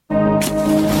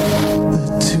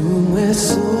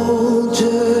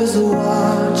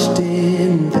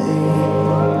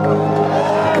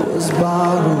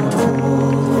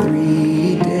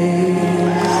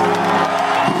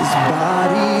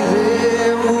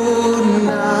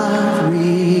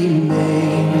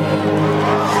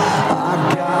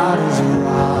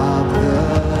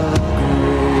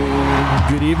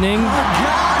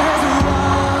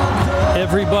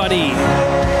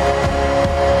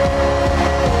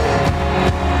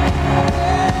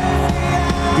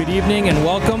evening, and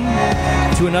welcome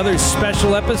to another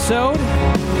special episode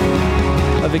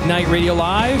of Ignite Radio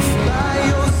Live.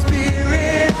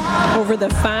 Over the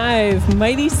 5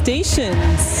 mighty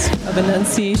stations of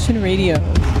Annunciation Radio.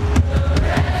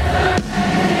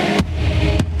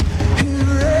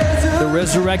 The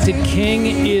resurrected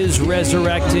King is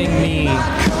resurrecting me.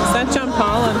 Is that John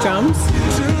Paul on drums?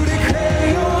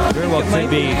 Very well could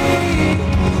be.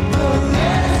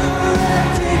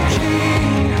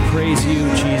 Praise you,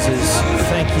 Jesus.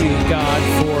 Thank you, God,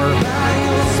 for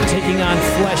taking on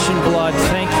flesh and blood.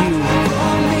 Thank you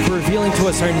for revealing to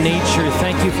us our nature.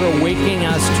 Thank you for awakening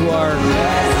us to our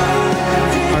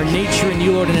nature in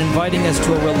you, Lord, and inviting us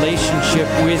to a relationship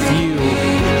with you.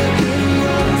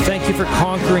 Thank you for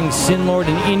conquering sin, Lord,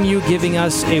 and in you giving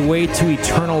us a way to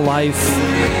eternal life.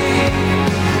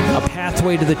 A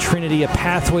pathway to the Trinity, a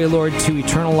pathway, Lord, to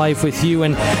eternal life with you.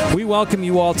 And we welcome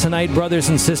you all tonight, brothers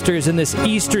and sisters, in this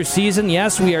Easter season.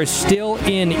 Yes, we are still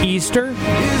in Easter,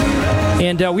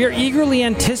 and we are eagerly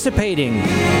anticipating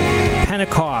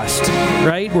Pentecost,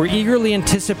 right? We're eagerly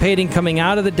anticipating coming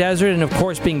out of the desert and, of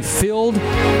course, being filled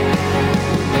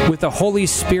with the Holy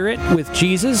Spirit, with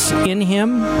Jesus, in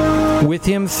Him, with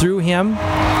Him, through Him.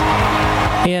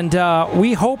 And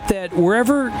we hope that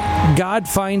wherever God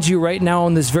finds you right now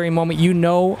in this very moment, you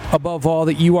know above all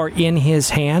that you are in His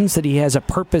hands, that He has a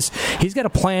purpose. He's got a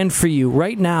plan for you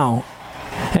right now.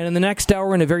 And in the next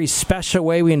hour, in a very special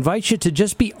way, we invite you to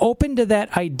just be open to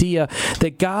that idea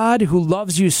that God, who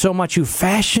loves you so much, who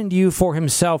fashioned you for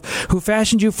Himself, who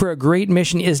fashioned you for a great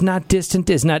mission, is not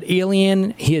distant, is not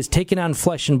alien. He has taken on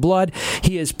flesh and blood.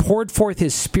 He has poured forth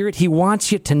His Spirit. He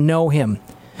wants you to know Him.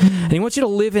 And He wants you to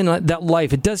live in that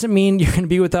life. It doesn't mean you're going to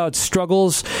be without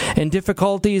struggles and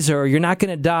difficulties, or you're not going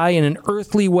to die in an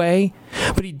earthly way.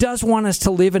 But He does want us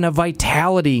to live in a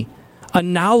vitality, a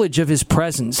knowledge of His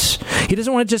presence. He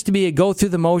doesn't want it just to be a go through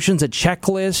the motions, a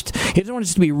checklist. He doesn't want it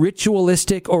just to be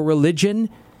ritualistic or religion.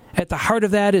 At the heart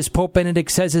of that, as Pope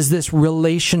Benedict says, is this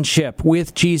relationship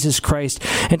with Jesus Christ.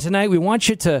 And tonight we want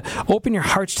you to open your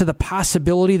hearts to the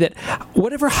possibility that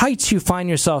whatever heights you find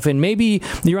yourself in, maybe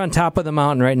you're on top of the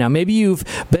mountain right now, maybe you've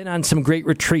been on some great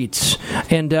retreats,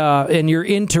 and you're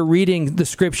into reading the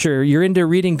Scripture, you're into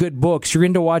reading good books, you're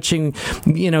into watching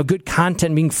good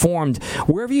content being formed.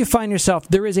 Wherever you find yourself,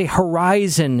 there is a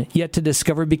horizon yet to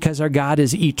discover, because our God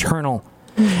is eternal.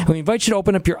 And we invite you to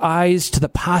open up your eyes to the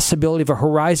possibility of a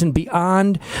horizon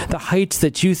beyond the heights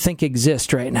that you think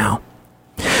exist right now.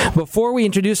 Before we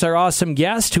introduce our awesome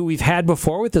guest, who we've had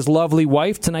before with his lovely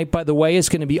wife, tonight, by the way, is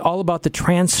going to be all about the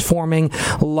transforming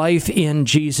life in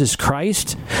Jesus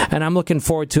Christ. And I'm looking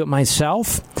forward to it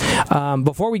myself.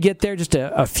 Before we get there, just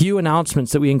a few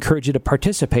announcements that we encourage you to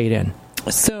participate in.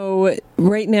 So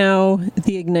right now,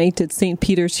 the Ignite at St.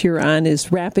 Peter's Huron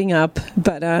is wrapping up,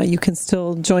 but you can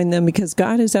still join them because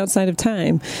God is outside of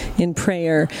time in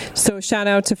prayer. So shout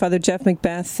out to Father Jeff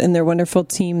Macbeth and their wonderful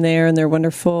team there and their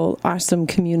wonderful, awesome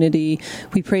community.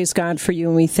 We praise God for you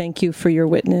and we thank you for your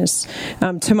witness.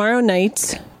 Tomorrow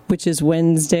night, which is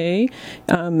Wednesday,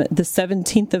 the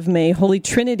 17th of May, Holy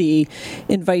Trinity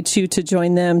invites you to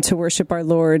join them to worship our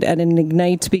Lord at an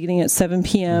Ignite beginning at 7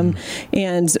 p.m.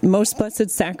 And Most Blessed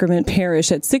Sacrament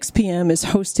Parish at 6 p.m. is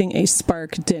hosting a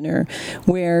Spark Dinner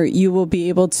where you will be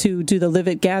able to do the Live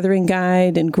It Gathering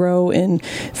Guide and grow in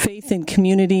faith and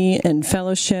community and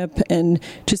fellowship, and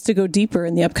just to go deeper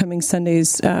in the upcoming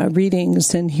Sunday's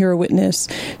readings and hear a witness.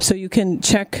 So you can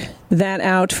check that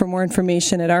out for more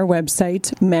information at our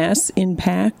website,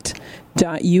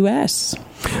 massimpact.us.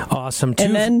 Awesome.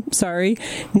 And then,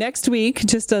 next week,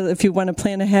 just if you want to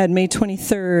plan ahead, May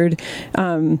 23rd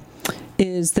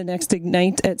is the next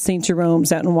Ignite at St.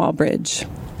 Jerome's out in Walbridge.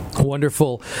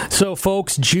 Wonderful. So,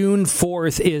 folks, June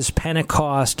 4th is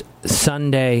Pentecost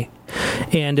Sunday.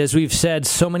 And as we've said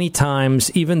so many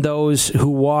times, even those who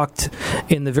walked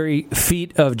in the very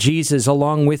feet of Jesus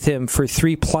along with Him for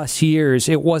 3+ years,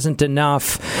 it wasn't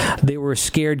enough. They were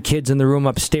scared kids in the room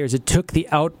upstairs. It took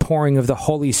the outpouring of the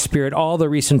Holy Spirit. All the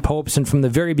recent popes and from the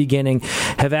very beginning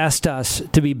have asked us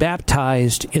to be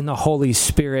baptized in the Holy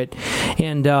Spirit.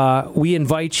 And we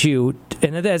invite you,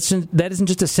 and that isn't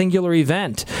just a singular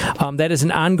event. That is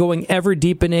an ongoing,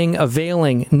 ever-deepening,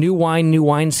 availing, new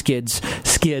wine skins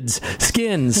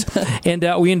skins. And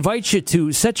we invite you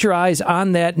to set your eyes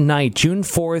on that night, June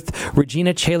 4th,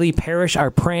 Regina Caeli Parish,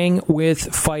 our Praying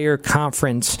with Fire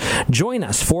Conference. Join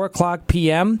us, 4 o'clock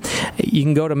p.m. You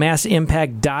can go to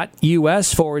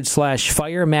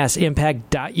massimpact.us/fire,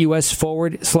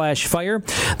 massimpact.us/fire.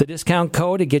 The discount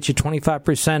code to get you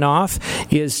 25% off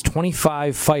is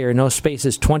 25FIRE. No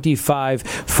spaces,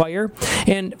 25FIRE.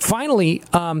 And finally,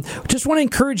 just want to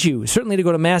encourage you, certainly to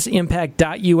go to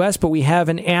massimpact.us, but we have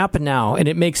an app now, and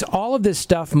it makes all of this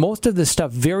stuff, most of this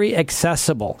stuff, very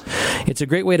accessible. It's a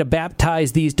great way to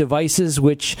baptize these devices,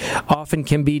 which often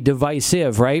can be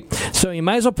divisive, right? So you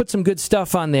might as well put some good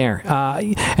stuff on there.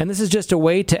 And this is just a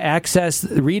way to access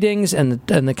readings and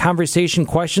the conversation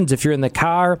questions if you're in the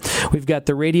car. We've got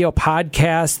the radio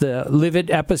podcast, the Live It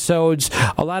episodes,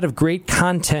 a lot of great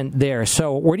content there.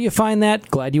 So where do you find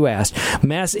that? Glad you asked.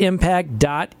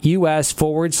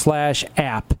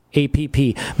 massimpact.us/app.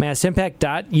 APP.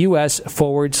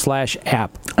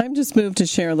 massimpact.us/app. I'm just moved to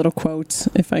share a little quote,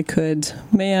 if I could.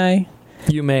 May I?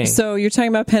 You may. So you're talking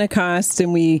about Pentecost,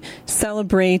 and we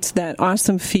celebrate that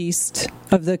awesome feast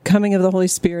of the coming of the Holy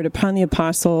Spirit upon the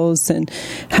apostles and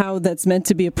how that's meant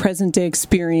to be a present-day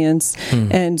experience.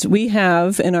 And we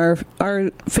have in our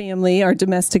family, our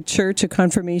domestic church, a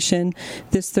confirmation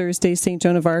this Thursday. St.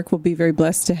 Joan of Arc will be very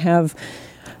blessed to have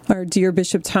our dear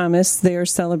Bishop Thomas there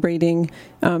celebrating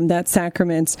that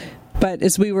sacrament. But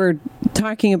as we were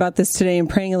talking about this today and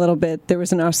praying a little bit, there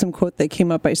was an awesome quote that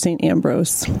came up by St.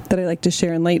 Ambrose that I like to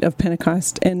share in light of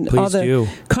Pentecost and Please all the do.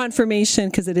 confirmation,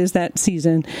 because it is that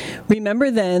season. Remember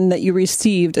then that you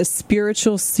received a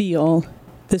spiritual seal,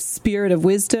 the spirit of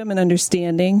wisdom and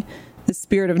understanding, the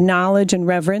spirit of knowledge and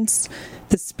reverence,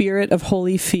 the spirit of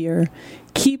holy fear.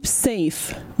 Keep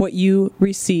safe what you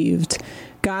received.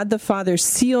 God the Father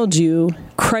sealed you,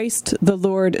 Christ the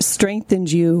Lord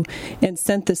strengthened you, and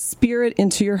sent the Spirit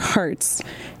into your hearts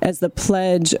as the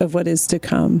pledge of what is to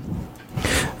come.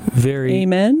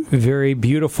 Amen. Very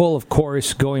beautiful. Of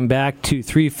course, going back to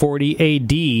 340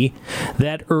 AD,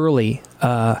 that early,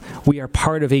 we are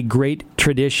part of a great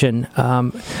tradition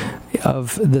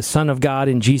of the Son of God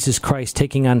and Jesus Christ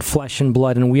taking on flesh and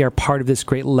blood, and we are part of this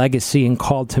great legacy and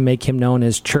called to make him known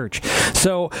as church.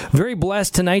 So, very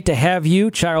blessed tonight to have you,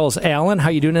 Charles Allen. How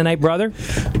you doing tonight, brother?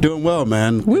 Doing well,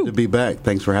 man. Woo. Good to be back.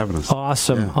 Thanks for having us.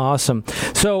 Awesome.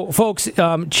 So, folks,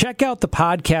 check out the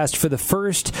podcast for the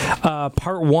first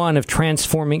part one of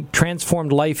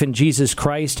Transformed Life in Jesus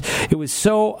Christ. It was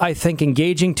so, I think,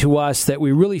 engaging to us that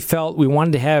we really felt we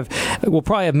wanted to have, we'll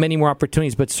probably have many more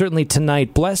opportunities, but certainly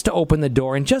tonight, blessed to open the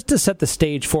door and just to set the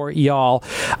stage for y'all.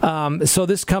 So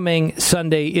this coming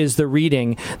Sunday is the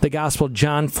reading, the Gospel,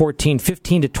 John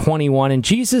 14:15-21, and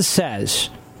Jesus says,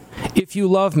 if you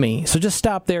love me, so just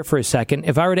stop there for a second.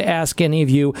 If I were to ask any of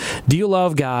you, do you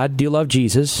love God? Do you love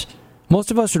Jesus?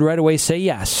 Most of us would right away say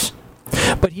yes.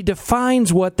 But he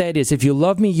defines what that is. If you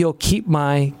love me, you'll keep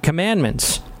my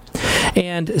commandments.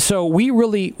 And so we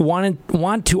really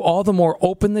want to all the more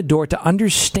open the door to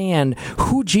understand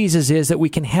who Jesus is, that we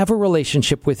can have a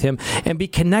relationship with him and be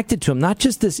connected to him. Not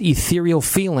just this ethereal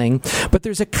feeling, but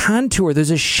there's a contour, there's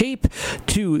a shape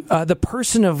to the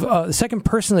person of the second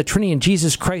person of the Trinity in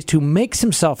Jesus Christ who makes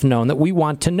himself known that we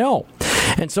want to know.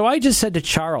 And so I just said to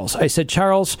Charles,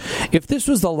 Charles, if this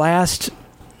was the last,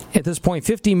 at this point,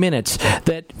 50 minutes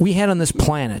that we had on this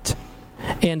planet,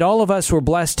 and all of us were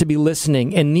blessed to be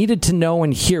listening and needed to know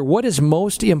and hear what is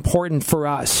most important for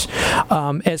us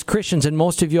as Christians, and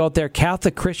most of you out there,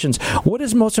 Catholic Christians, what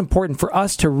is most important for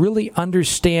us to really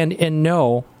understand and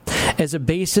know as a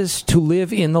basis to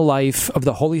live in the life of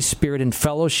the Holy Spirit and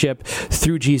fellowship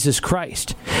through Jesus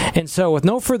Christ. And so with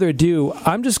no further ado,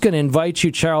 I'm just going to invite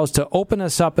you, Charles, to open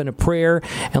us up in a prayer,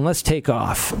 and let's take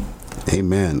off.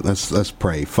 Amen. Let's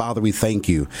pray. Father, we thank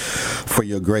you for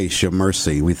your grace, your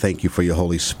mercy. We thank you for your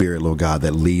Holy Spirit, Lord God,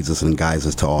 that leads us and guides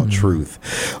us to all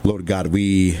truth. Lord God,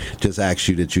 we just ask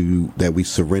you that we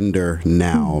surrender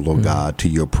now, Lord God, to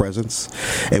your presence.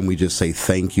 And we just say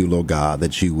thank you, Lord God,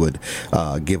 that you would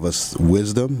give us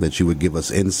wisdom, that you would give us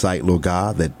insight, Lord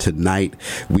God, that tonight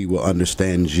we will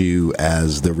understand you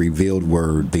as the revealed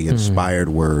word, the inspired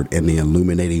word, and the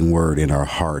illuminating word in our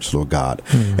hearts, Lord God.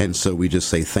 And so we just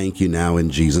say thank you now in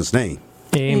Jesus' name.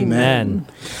 Amen.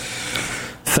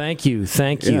 Thank you.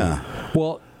 Yeah.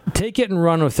 Well, take it and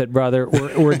run with it, brother.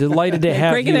 We're delighted to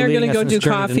have Greg you. and I are going to go do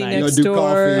coffee tonight. next door.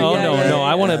 Oh, Yeah. no.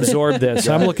 I want to absorb this.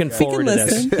 I'm looking forward to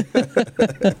this.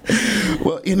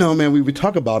 Well, man, we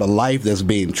talk about a life that's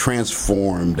being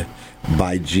transformed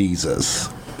by Jesus.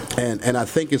 And I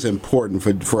think it's important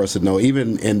for us to know,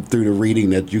 even through the reading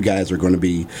that you guys are going to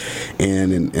be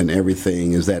in and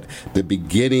everything, is that the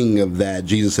beginning of that,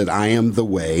 Jesus said, I am the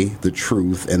way, the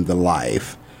truth, and the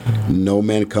life. No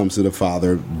man comes to the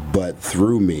Father but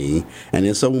through me. And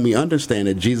then so when we understand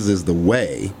that Jesus is the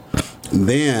way,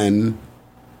 then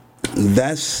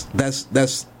that's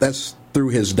through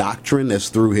his doctrine, that's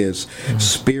through his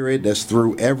spirit, that's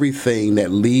through everything that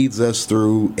leads us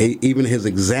through, even his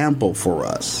example for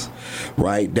us,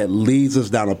 right? That leads us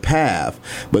down a path.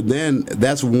 But then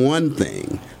that's one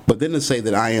thing. But then to say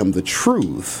that I am the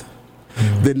truth,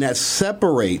 then that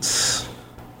separates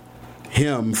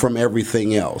him from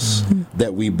everything else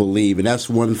that we believe. And that's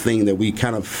one thing that we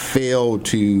kind of fail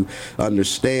to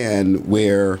understand,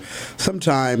 where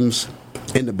sometimes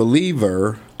in the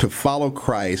believer, to follow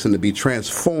Christ and to be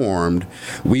transformed,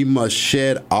 we must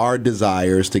shed our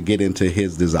desires to get into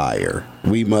his desire.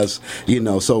 We must,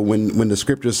 so when the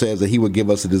scripture says that he would give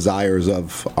us the desires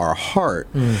of our heart,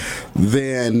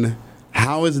 then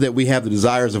how is it that we have the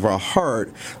desires of our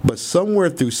heart, but somewhere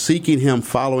through seeking him,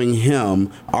 following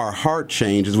him, our heart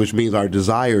changes, which means our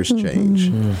desires change.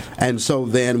 And so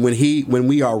then when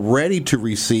we are ready to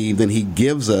receive, then he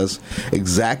gives us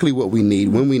exactly what we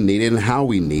need, when we need it, and how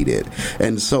we need it.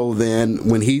 And so then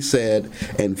when he said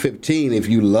in 15, if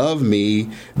you love me,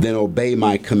 then obey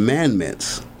my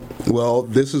commandments. Well,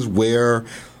 this is where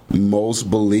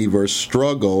most believers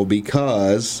struggle,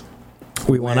 because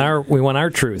we want our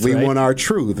truth. We want our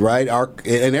truth, right?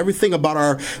 And everything about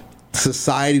our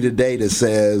society today that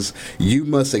says you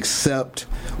must accept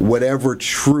whatever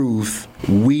truth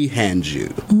we hand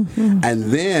you. And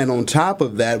then on top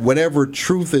of that, whatever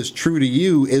truth is true to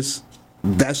you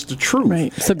that's the truth.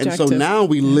 Right. Subjective. And so now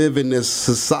we live in this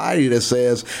society that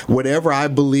says whatever I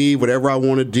believe, whatever I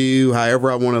want to do,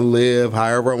 however I want to live,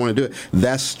 however I want to do it,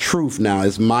 that's truth now.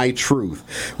 It's my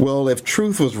truth. Well, if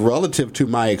truth was relative to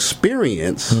my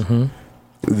experience,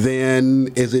 then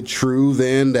is it true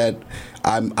then that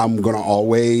I'm going to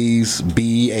always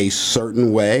be a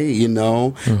certain way,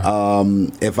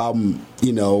 if I'm,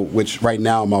 which right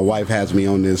now my wife has me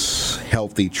on this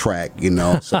healthy track,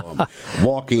 so I'm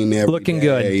walking every looking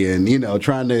day good, and,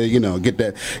 trying to, get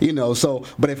that, so,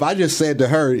 but if I just said to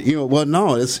her, well,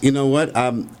 no, it's,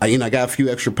 I got a few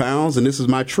extra pounds and this is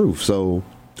my truth. So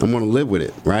I'm going to live with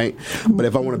it. Right. But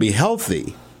if I want to be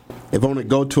healthy, if I want to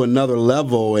go to another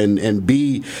level and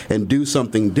do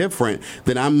something different,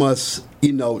 then I must,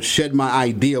 shed my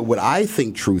idea what I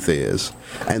think truth is,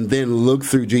 and then look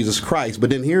through Jesus Christ.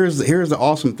 But then here's the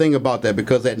awesome thing about that,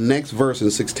 because that next verse in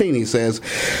 16, he says,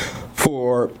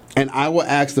 and I will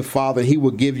ask the Father, and he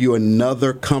will give you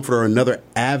another comforter, another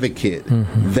advocate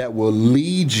that will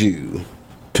lead you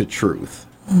to truth.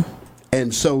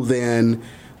 And so then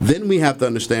we have to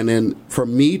understand, and for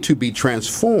me to be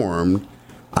transformed,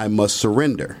 I must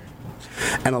surrender.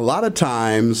 And a lot of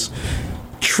times,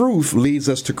 truth leads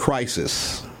us to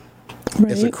crisis.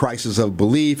 Right. It's a crisis of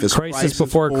belief. It's crisis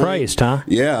before point. Christ, huh?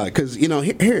 Yeah, because,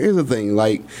 here's the thing.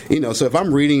 Like, so if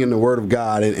I'm reading in the Word of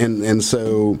God, and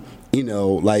so,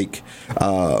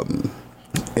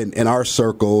 in our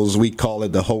circles, we call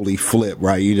it the holy flip,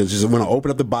 right? You just want to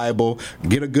open up the Bible,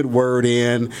 get a good word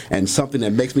in, and something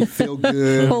that makes me feel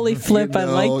good. Holy flip, I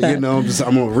like that.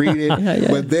 I'm going to read it. Yeah.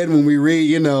 But then when we read,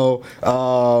 here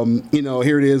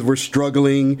it is, we're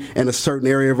struggling in a certain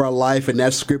area of our life, and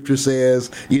that scripture says,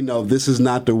 this is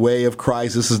not the way of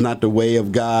Christ, this is not the way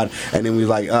of God. And then we're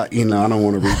like, I don't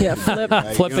want to read it. Yeah, flip,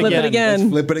 right? flip it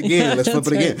again. Let's flip it again. Let's flip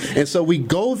it again. Right. And so we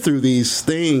go through these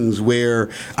things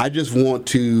where I just want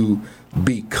to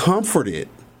be comforted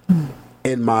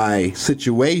in my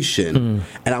situation,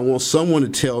 and I want someone to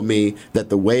tell me that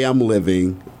the way I'm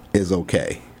living is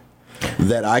okay,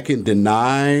 that I can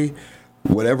deny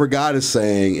whatever God is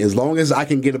saying as long as I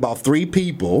can get about 3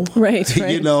 people, right.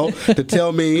 To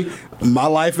tell me my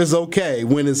life is okay.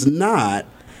 When it's not,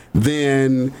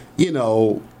 then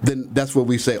then that's what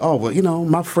we say. Oh, well,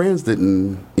 my friends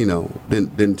didn't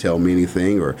tell me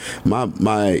anything, or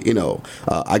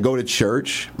I go to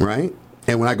church, right?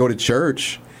 And when I go to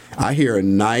church, I hear a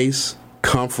nice,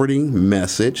 comforting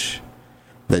message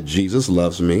that Jesus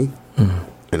loves me,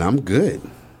 and I'm good,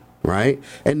 right?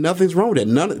 And nothing's wrong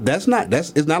with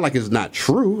that. It's not like it's not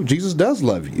true. Jesus does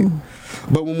love you,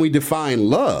 but when we define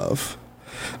love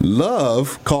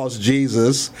caused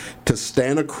Jesus to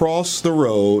stand across the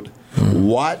road,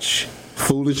 watch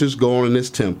foolishness go on in this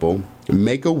temple,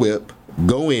 make a whip,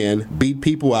 go in, beat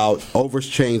people out,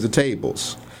 overchange the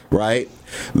tables, right?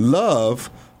 Love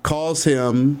caused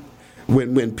him,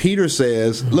 when Peter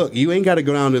says, look, you ain't got to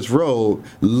go down this road,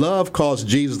 love caused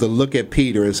Jesus to look at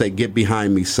Peter and say, get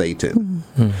behind me, Satan.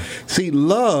 See,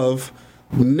 love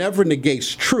never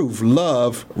negates truth.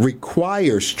 Love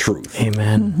requires truth.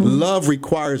 Amen. Love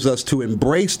requires us to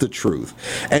embrace the truth.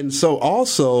 And so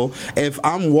also, if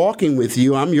I'm walking with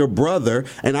you, I'm your brother,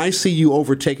 and I see you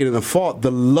overtaken in a fault,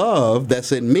 the love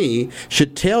that's in me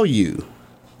should tell you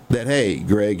that, hey,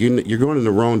 Greg, you're going in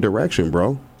the wrong direction,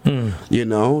 bro. You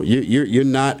know, you're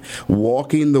not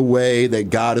walking the way that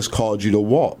God has called you to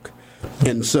walk.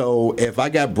 And so if I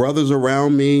got brothers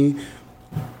around me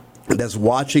that's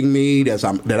watching me,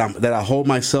 that I hold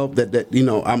myself, that you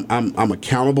know, I'm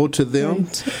accountable to them,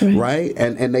 right?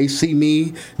 And they see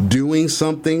me doing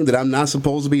something that I'm not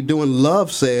supposed to be doing.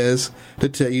 Love says to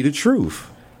tell you the truth.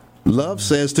 Love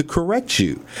says to correct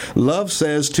you. Love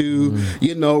says to,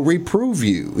 you know, reprove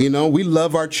you. You know, we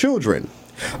love our children,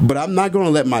 but I'm not going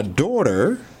to let my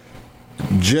daughter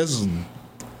just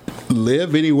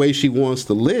live any way she wants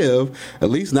to live, at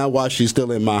least not while she's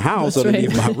still in my house. That's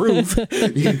underneath my roof.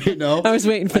 You know, I was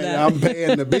waiting for that. I'm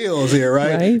paying the bills here,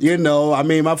 right? You know, I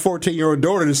mean, my 14-year-old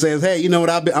daughter that says, hey, you know what,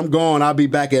 I'm going, I'll be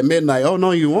back at midnight. Oh,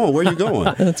 no, you won't. Where are you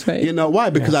going? That's right. You know, why?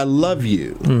 Because I love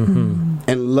you.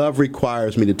 And love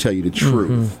requires me to tell you the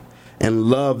truth. And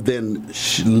love then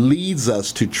leads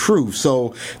us to truth.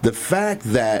 So the fact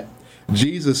that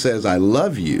Jesus says, I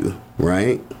love you,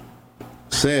 right,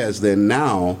 says that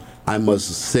now I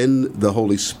must send the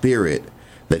Holy Spirit,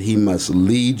 that he must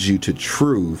lead you to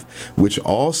truth, which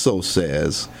also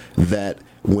says that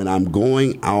when I'm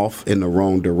going off in the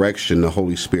wrong direction, the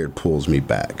Holy Spirit pulls me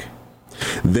back.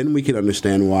 Then we can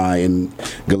understand why in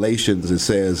Galatians it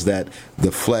says that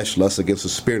the flesh lusts against the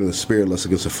spirit and the spirit lusts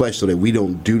against the flesh, so that we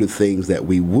don't do the things that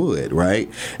we would,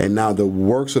 right? And now the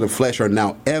works of the flesh are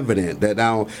now evident. That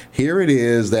now here it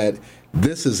is that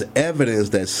this is evidence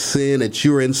that that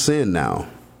you're in sin now.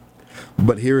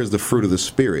 But here is the fruit of the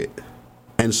Spirit.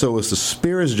 And so it's the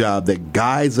Spirit's job that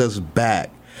guides us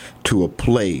back to a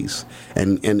place.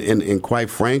 And quite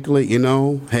frankly, you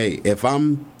know, hey, if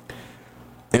I'm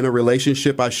in a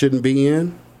relationship I shouldn't be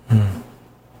in,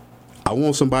 I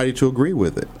want somebody to agree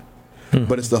with it.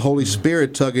 But it's the Holy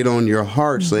Spirit tugging on your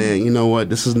heart saying, you know what,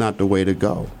 this is not the way to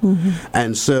go.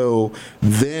 And so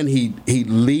then he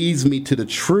leads me to the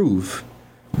truth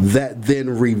that then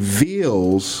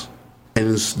reveals,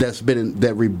 and that's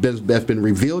been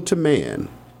revealed to man,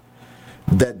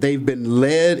 that they've been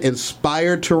led,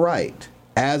 inspired to write,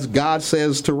 as God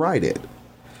says to write it,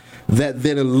 that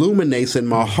then illuminates in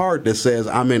my heart that says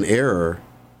I'm in error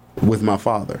with my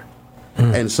Father.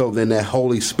 And so then that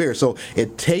Holy Spirit. So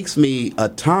it takes me a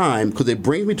time, because it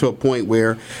brings me to a point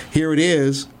where here it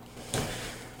is.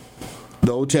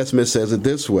 The Old Testament says it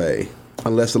this way: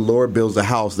 unless the Lord builds a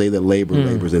house, they that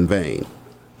labors in vain.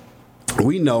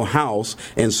 We know house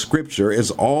in Scripture is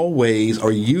always,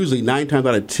 or usually 9 times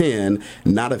out of 10,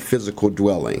 not a physical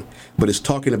dwelling, but it's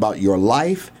talking about your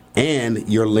life and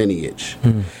your lineage.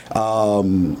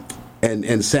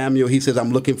 And Samuel, he says,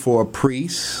 I'm looking for a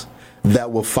priest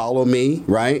that will follow me,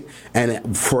 right?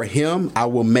 And for him, I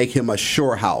will make him a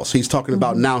sure house. He's talking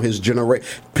about now his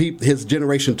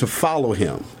generation to follow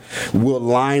him will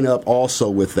line up also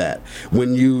with that.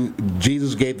 When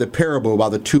Jesus gave the parable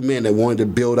about the 2 men that wanted to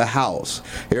build a house.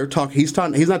 He's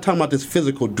not talking about this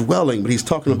physical dwelling, but he's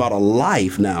talking about a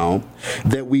life now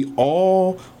that we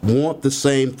all want the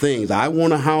same things. I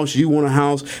want a house, you want a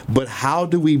house, but how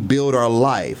do we build our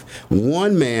life?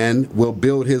 One man will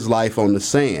build his life on the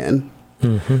sand,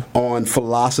 on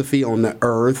philosophy, on the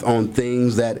earth, on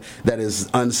things that is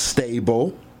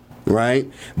unstable,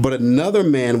 right? But another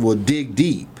man will dig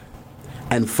deep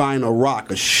and find a rock,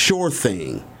 a sure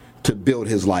thing to build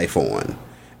his life on.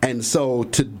 And so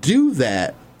to do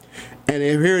that, and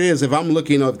here it is, if I'm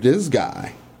looking up this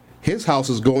guy, his house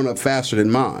is going up faster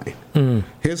than mine.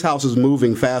 His house is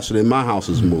moving faster than my house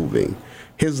is moving.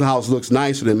 His house looks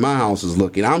nicer than my house is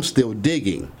looking. I'm still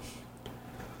digging.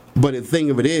 But the thing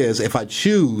of it is, if I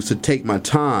choose to take my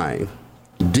time,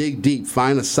 dig deep,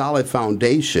 find a solid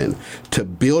foundation to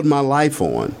build my life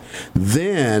on,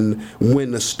 then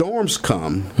when the storms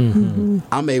come,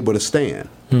 I'm able to stand.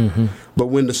 But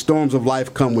when the storms of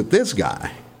life come with this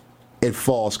guy, it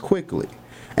falls quickly.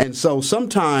 And so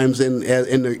sometimes in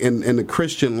the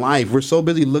Christian life, we're so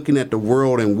busy looking at the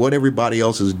world and what everybody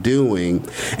else is doing,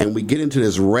 and we get into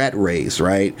this rat race,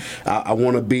 right? I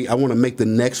want to make the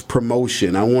next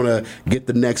promotion. I want to get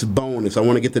the next bonus. I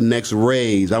want to get the next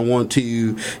raise. I want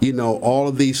to, all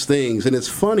of these things. And it's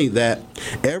funny that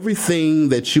everything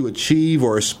that you achieve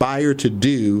or aspire to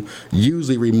do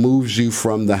usually removes you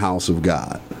from the house of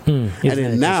God. And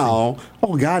then now,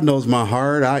 God knows my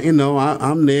heart.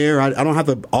 I'm there. I don't have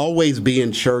to always be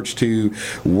in church to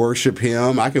worship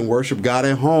Him. I can worship God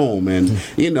at home, and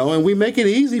and we make it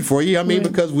easy for you.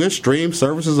 Because we'll stream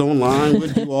services online,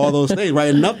 we'll do all those things,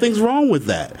 right? And nothing's wrong with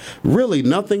that. Really,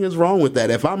 nothing is wrong with that.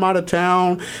 If I'm out of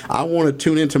town, I want to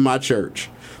tune into my church.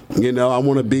 I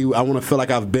want to feel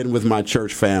like I've been with my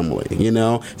church family,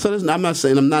 So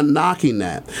I'm not knocking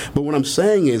that. But what I'm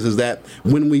saying is that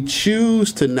when we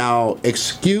choose to now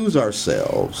excuse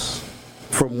ourselves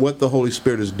from what the Holy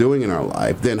Spirit is doing in our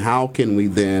life, then how can we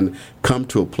then come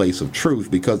to a place of truth?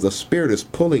 Because the Spirit is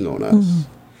pulling on us.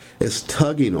 Mm-hmm. It's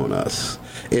tugging on us.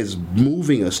 It's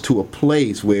moving us to a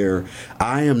place where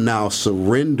I am now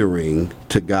surrendering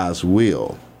to God's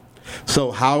will.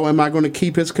 So how am I going to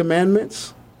keep His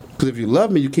commandments? Because if you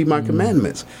love me, you keep my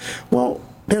commandments. Well,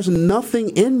 there's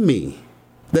nothing in me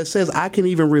that says I can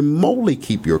even remotely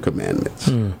keep your commandments.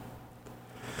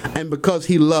 And because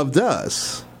He loved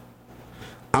us,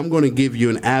 I'm going to give you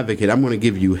an advocate. I'm going to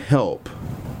give you help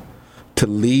to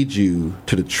lead you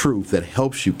to the truth that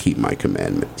helps you keep my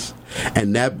commandments.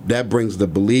 And that brings the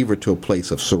believer to a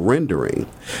place of surrendering.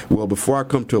 Well, before I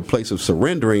come to a place of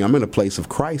surrendering, I'm in a place of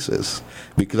crisis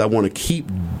because I want to keep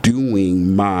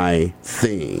doing my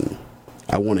thing.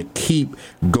 I want to keep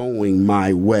going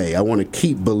my way. I want to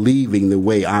keep believing the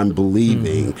way I'm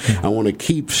believing. I want to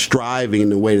keep striving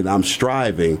the way that I'm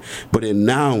striving. But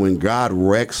now when God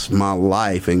wrecks my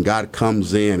life and God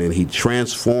comes in and He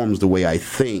transforms the way I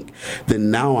think,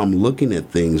 then now I'm looking at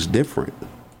things different.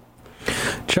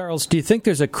 Charles, do you think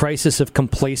there's a crisis of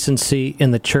complacency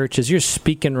in the church? As you're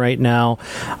speaking right now,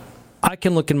 I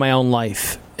can look in my own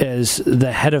life as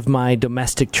the head of my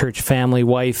domestic church family,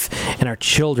 wife, and our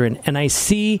children, and I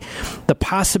see the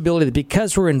possibility that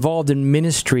because we're involved in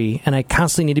ministry and I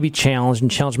constantly need to be challenged and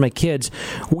challenge my kids,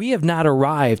 we have not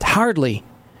arrived, hardly.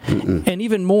 And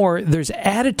even more, there's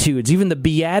attitudes, even the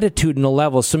beatitudinal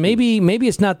level. So maybe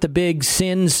it's not the big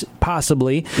sins,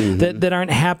 possibly, that aren't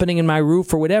happening in my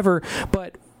roof or whatever,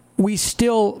 but we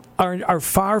still are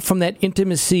far from that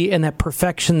intimacy and that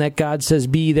perfection that God says,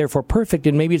 be ye therefore perfect.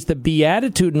 And maybe it's the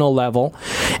beatitudinal level.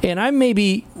 And I'm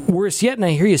maybe worse yet, and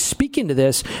I hear you speaking to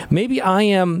this, maybe I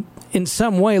am in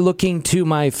some way looking to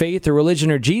my faith or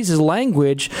religion or Jesus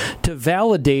language to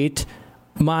validate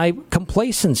my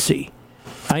complacency.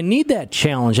 I need that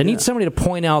challenge. I need somebody to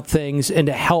point out things and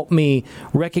to help me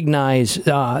recognize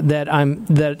because I'm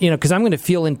going to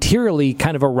feel interiorly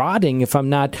kind of a rotting if I'm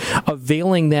not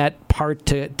availing that part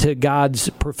to God's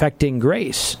perfecting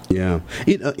grace. Yeah.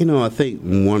 I think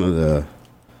one of the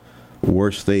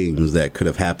worst things that could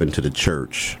have happened to the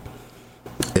church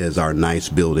is our nice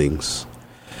buildings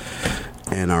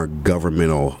and our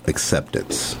governmental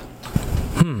acceptance.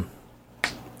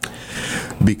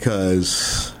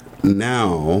 Because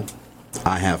now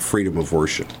I have freedom of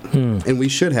worship. And we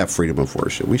should have freedom of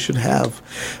worship. We should have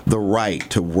the right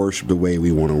to worship the way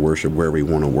we want to worship, where we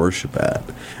want to worship at.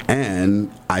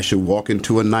 And I should walk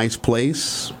into a nice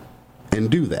place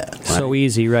and do that. Right? So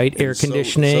easy, right? Air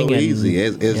conditioning. So easy.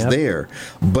 It's there.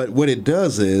 But what it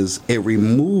does is it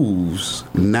removes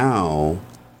now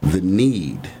the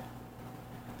need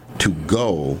to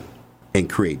go and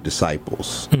create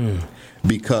disciples.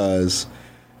 Because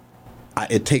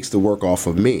it takes the work off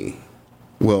of me.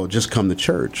 Well, just come to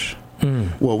church.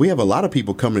 Well, we have a lot of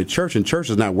people coming to church, and church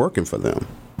is not working for them.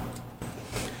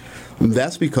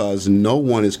 That's because no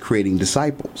one is creating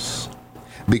disciples.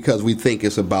 Because we think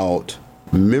it's about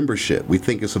membership. We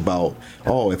think it's about,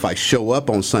 if I show up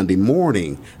on Sunday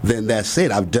morning, then that's it.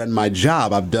 I've done my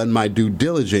job. I've done my due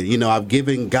diligence. I've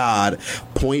given God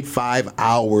 0.5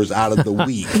 hours out of the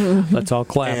week. Let's all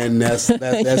clap. And that's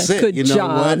it. Good you know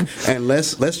job. what? And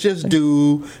let's just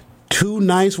do 2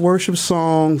 nice worship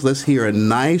songs. Let's hear a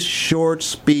nice short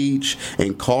speech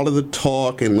and call it a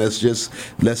talk, and let's just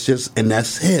and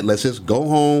that's it. Let's just go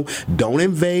home. Don't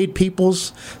invade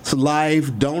people's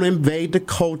life. Don't invade the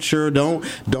culture. Don't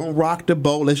rock the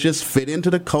boat. Let's just fit into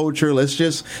the culture. Let's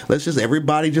just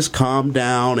everybody just calm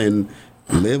down and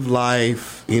live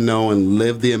life, and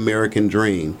live the American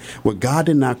dream. Well, God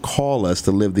did not call us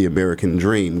to live the American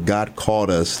dream. God called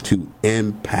us to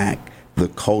impact the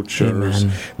cultures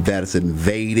that is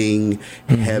invading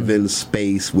heaven's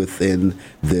space within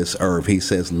this earth. He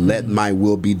says, let my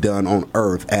will be done on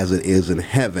earth as it is in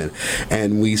heaven.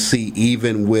 And we see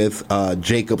even with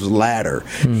Jacob's ladder,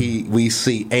 we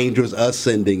see angels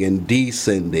ascending and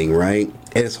descending, right?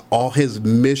 It's all his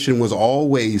mission was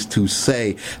always to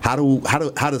say, how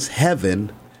does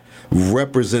heaven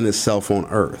represent itself on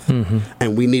earth?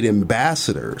 And we need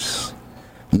ambassadors,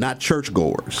 not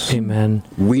churchgoers. Amen.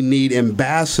 We need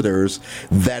ambassadors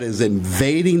that is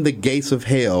invading the gates of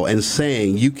hell and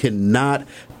saying, you cannot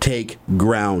take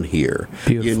ground here.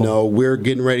 Beautiful. You know, we're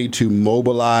getting ready to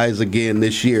mobilize again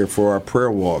this year for our prayer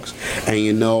walks. And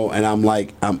you know, and I'm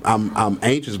like, I'm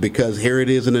anxious because here it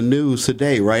is in the news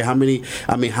today, right? How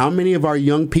many of our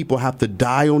young people have to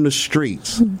die on the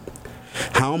streets?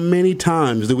 How many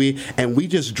times do we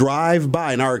just drive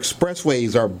by, and our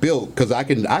expressways are built because I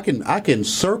can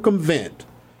circumvent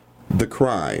the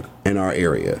crime in our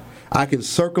area. I can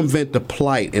circumvent the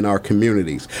plight in our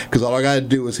communities because all I got to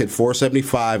do is hit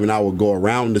 475 and I will go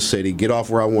around the city, get off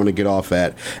where I want to get off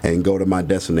at, and go to my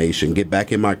destination, get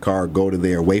back in my car, go to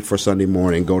there, wait for Sunday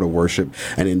morning, go to worship,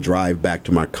 and then drive back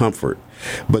to my comfort.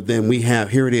 But then we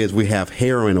have heroin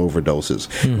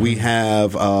overdoses. We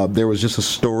have, there was just a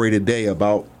story today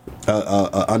about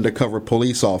an undercover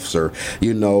police officer,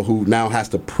 you know, who now has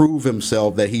to prove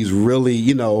himself that he's really,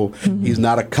 you know, he's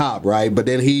not a cop, right? But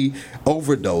then he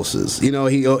overdoses, you know,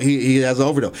 he has an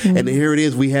overdose. And here it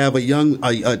is, we have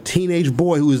a teenage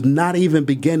boy who is not even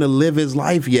beginning to live his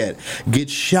life yet,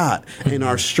 gets shot in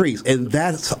our streets, and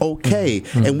that's okay.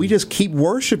 And we just keep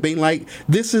worshiping like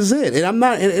this is it. And I'm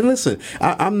not, and listen,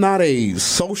 I'm not a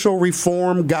social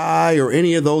reform guy or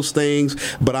any of those things,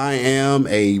 but I am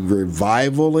a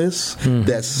revivalist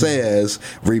that says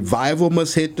revival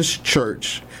must hit the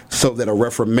church so that a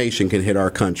reformation can hit our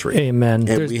country. Amen.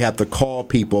 And we have to call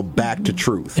people back to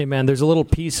truth. Amen. There's a little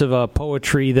piece of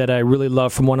poetry that I really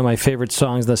love from one of my favorite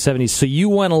songs in the 70s. So you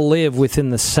want to live within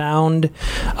the sound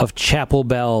of chapel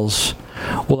bells.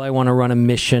 Well, I want to run a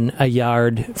mission a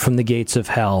yard from the gates of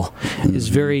hell. Is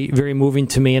very, very moving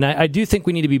to me. And I do think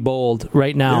we need to be bold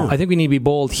right now. I think we need to be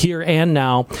bold here and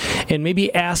now, and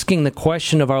maybe asking the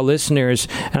question of our listeners,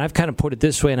 and I've kind of put it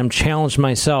this way, and I'm challenged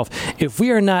myself. If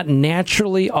we are not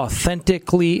naturally,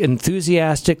 authentically,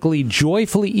 enthusiastically,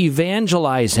 joyfully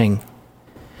evangelizing,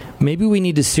 maybe we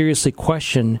need to seriously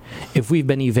question if we've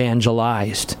been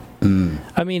evangelized.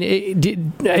 I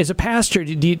mean, as a pastor,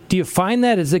 do you find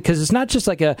that? Is it because it's not just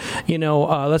like a,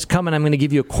 let's come and I'm going to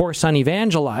give you a course on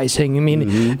evangelizing. I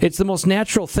mean, it's the most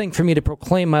natural thing for me to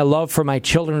proclaim my love for my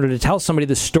children or to tell somebody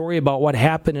the story about what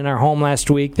happened in our home last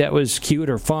week that was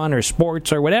cute or fun or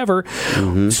sports or whatever.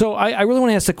 So I really want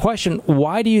to ask the question,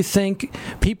 why do you think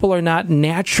people are not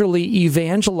naturally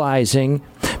evangelizing?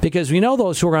 Because we know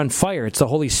those who are on fire. It's the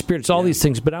Holy Spirit. It's all these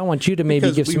things. But I want you to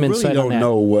maybe give some insight on that. We really don't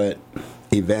know what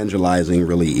evangelizing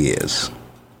really is.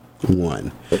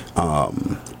 One,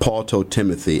 Paul told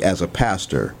Timothy, as a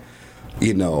pastor,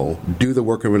 do the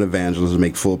work of an evangelist and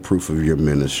make full proof of your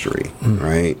ministry,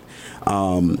 right?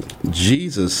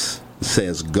 Jesus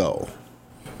says go.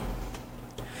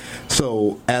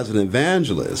 So as an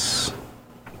evangelist,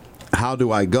 how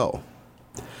do I go?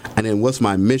 And then what's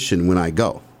my mission when I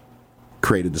go?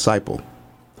 Create a disciple.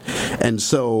 And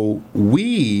so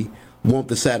we want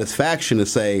the satisfaction to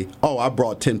say, oh, I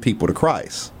brought 10 people to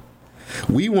Christ.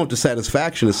 We want the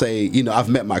satisfaction to say, I've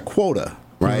met my quota,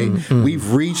 right?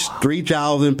 We've reached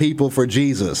 3,000 people for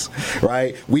Jesus,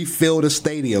 right? We filled a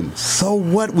stadium. So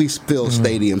what we fill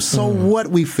stadiums? So what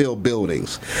we fill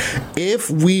buildings? If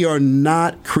we are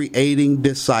not creating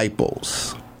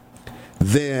disciples,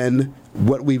 then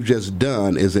what we've just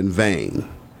done is in vain.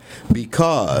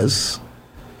 Because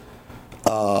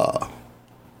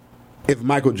if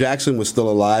Michael Jackson was still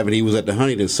alive and he was at the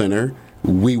Huntington Center,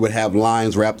 we would have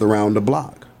lines wrapped around the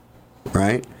block,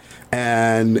 right?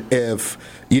 And if,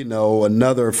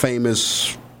 another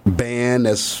famous band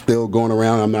that's still going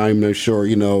around, I'm not even sure,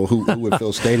 who would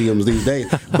fill stadiums these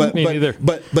days. But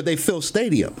they fill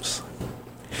stadiums.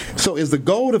 So is the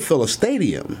goal to fill a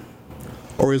stadium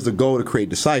or is the goal to create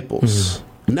disciples?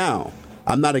 Now,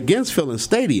 I'm not against filling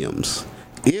stadiums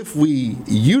if we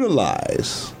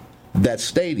utilize that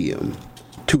stadium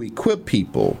to equip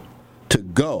people to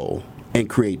go and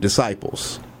create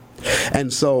disciples.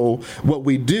 And so what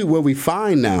we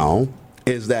find now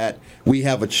is that we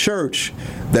have a church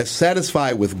that's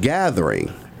satisfied with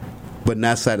gathering, but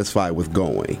not satisfied with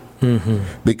going.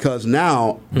 Because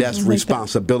now that's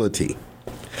responsibility.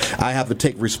 I have to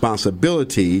take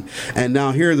responsibility. And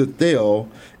now here's the deal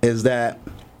is that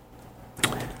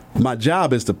my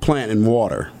job is to plant and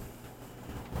water.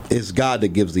 It's God that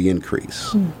gives the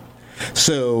increase.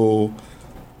 So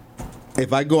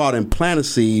if I go out and plant a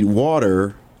seed,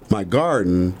 water my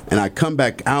garden, and I come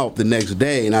back out the next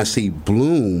day and I see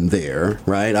bloom there,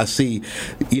 right? I see,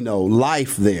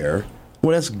 life there.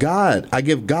 Well, that's God. I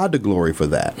give God the glory for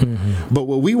that. Mm-hmm. But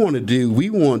what we want to do, we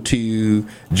want to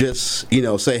just,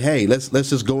 say, hey, let's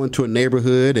just go into a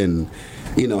neighborhood and,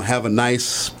 have a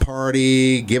nice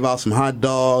party, give out some hot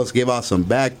dogs, give out some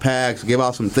backpacks, give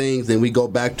out some things. Then we go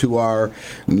back to our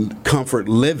comfort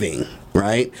living,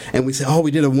 right? And we say, oh,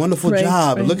 we did a wonderful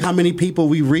job. Right. Look how many people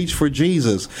we reached for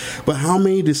Jesus. But how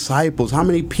many disciples, how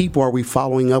many people are we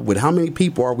following up with? How many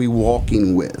people are we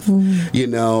walking with?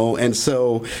 Mm-hmm. And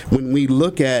so when we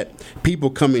look at people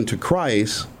coming to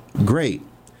Christ, great.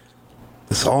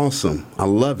 It's awesome. I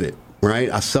love it, right?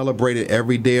 I celebrate it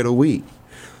every day of the week.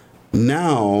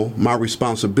 Now, my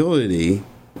responsibility,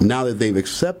 now that they've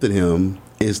accepted him,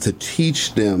 is to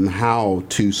teach them how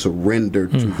to surrender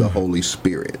to the Holy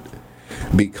Spirit.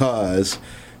 Because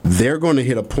they're going to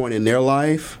hit a point in their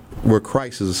life where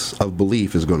crisis of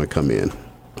belief is going to come in.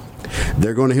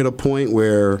 They're going to hit a point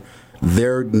where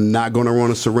they're not going to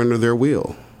want to surrender their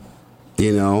will,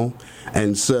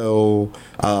 And so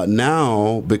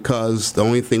now, because the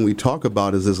only thing we talk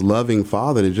about is this loving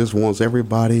Father that just wants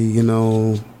everybody,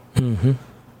 Mm-hmm.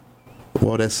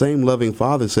 Well, that same loving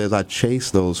Father says, I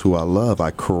chase those who I love.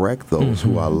 I correct those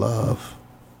who I love.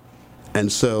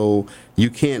 And so you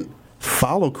can't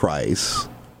follow Christ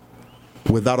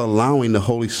without allowing the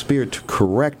Holy Spirit to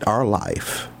correct our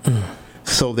life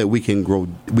so that we can grow,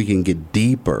 we can get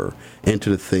deeper into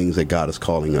the things that God is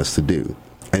calling us to do.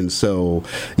 And so,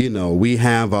 we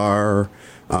have our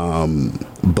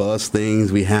buzz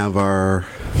things, we have our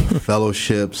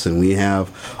fellowships, and we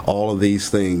have all of these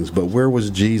things. But where was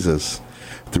Jesus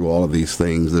through all of these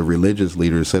things? The religious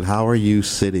leaders said, how are you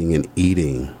sitting and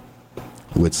eating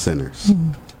with sinners?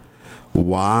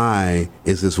 Why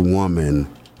is this woman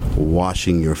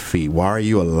washing your feet? Why are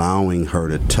you allowing her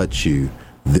to touch you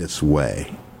this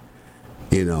way?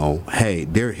 Hey,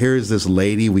 here's this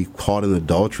lady we caught in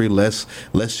adultery. Let's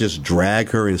just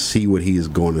drag her and see what he is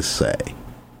going to say.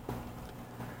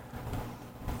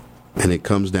 And it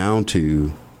comes down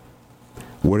to,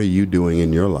 what are you doing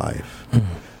in your life?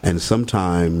 And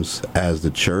sometimes as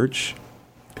the church,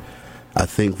 I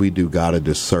think we do God a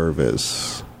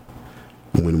disservice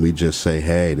when we just say,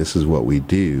 hey, this is what we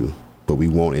do, but we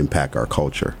won't impact our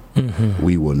culture.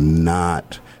 We will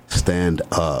not stand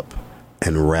up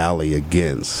and rally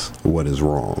against what is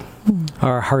wrong.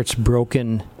 Our hearts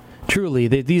broken. Truly,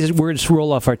 these words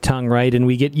roll off our tongue, right? And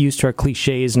we get used to our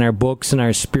cliches and our books and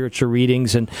our spiritual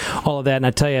readings and all of that. And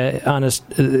I tell you, honest,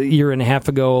 a year and a half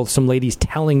ago, some ladies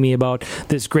telling me about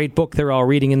this great book they're all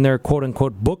reading in their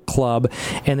quote-unquote book club.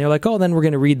 And they're like, oh, then we're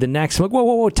going to read the next. I'm like,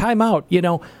 whoa, time out.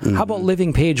 How about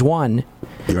living page 1?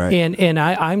 Right. And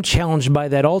I'm challenged by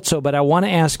that also. But I want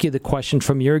to ask you the question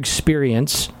from your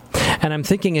experience. And I'm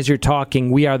thinking as you're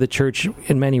talking, we are the church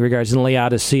in many regards in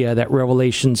Laodicea, that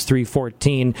Revelations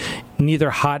 3:14,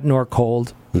 neither hot nor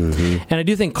cold. And I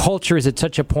do think culture is at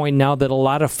such a point now that a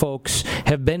lot of folks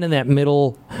have been in that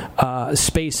middle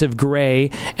space of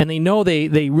gray, and they know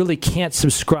they really can't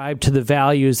subscribe to the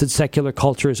values that secular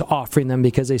culture is offering them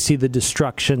because they see the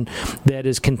destruction that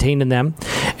is contained in them.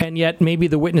 And yet maybe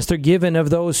the witness they're given of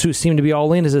those who seem to be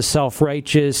all in is a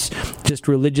self-righteous, just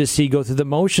religious, go through the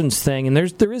motions thing. And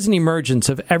there is an emergence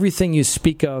of everything you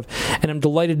speak of, and I'm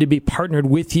delighted to be partnered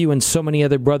with you and so many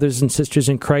other brothers and sisters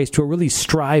in Christ who are really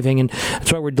striving, and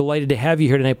that's why we're delighted to have you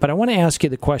here tonight. But I want to ask you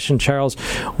the question, Charles,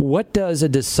 what does a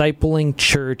discipling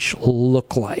church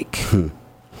look like?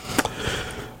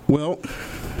 Well,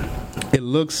 it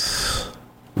looks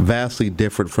vastly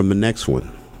different from the next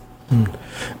one.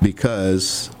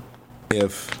 Because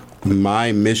if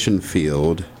my mission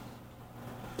field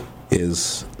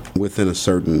is within a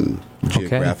certain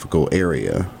geographical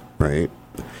area, right,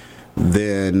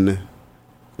 then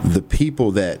the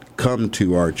people that come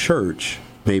to our church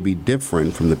may be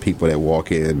different from the people that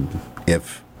walk in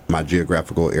if my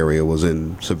geographical area was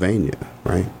in Sylvania,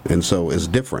 right? And so it's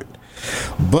different.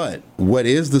 But what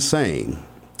is the same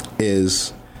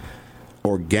is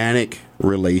organic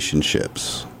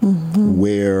relationships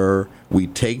where we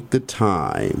take the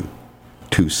time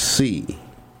to see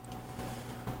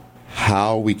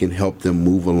how we can help them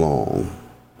move along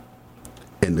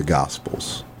in the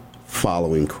Gospels,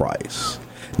 following Christ.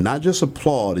 Not just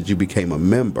applaud that you became a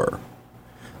member,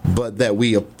 but that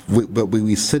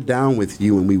we sit down with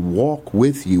you and we walk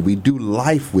with you, we do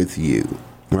life with you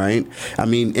Right? I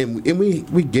mean, and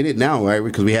we get it now, right?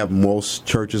 Because we have, most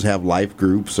churches have life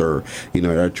groups, or, at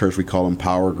our church we call them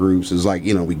power groups. It's like,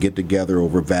 we get together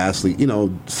over vastly,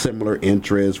 similar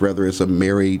interests, whether it's a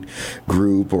married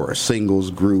group or a singles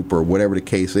group or whatever the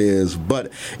case is.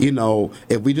 But,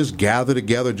 if we just gather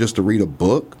together just to read a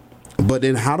book, but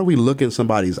then how do we look in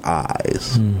somebody's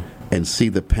eyes and see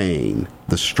the pain,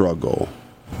 the struggle,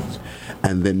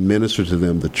 and then minister to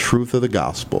them the truth of the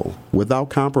gospel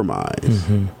without compromise,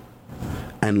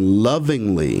 and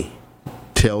lovingly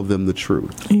tell them the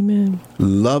truth. Amen.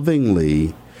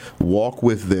 Lovingly walk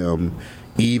with them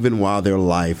even while their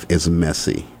life is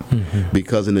messy.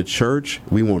 Because in the church,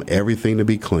 we want everything to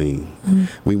be clean.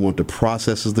 We want the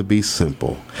processes to be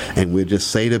simple. And we just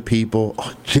say to people,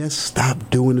 just stop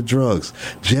doing the drugs.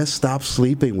 Just stop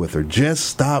sleeping with her. Just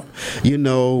stop,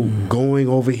 going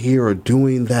over here or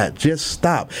doing that. Just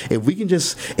stop. If we can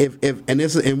just,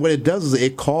 and what it does is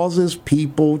it causes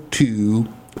people to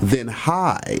then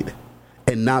hide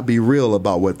and not be real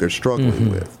about what they're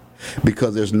struggling with.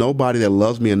 Because there's nobody that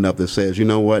loves me enough that says, you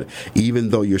know what,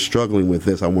 even though you're struggling with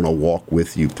this, I want to walk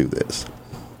with you through this.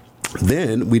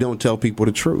 Then we don't tell people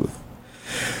the truth.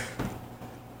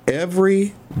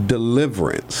 Every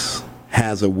deliverance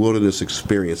has a wilderness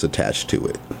experience attached to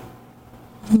it.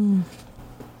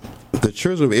 The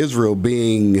children of Israel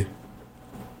being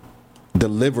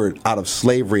delivered out of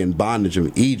slavery and bondage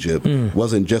of Egypt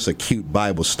wasn't just a cute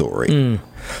Bible story,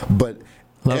 but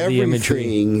Love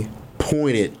everything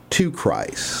pointed to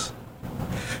Christ,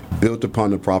 built upon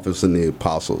the prophets and the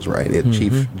apostles, right? And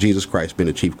Jesus Christ being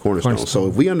the chief cornerstone. So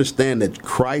if we understand that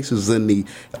Christ is in the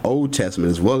Old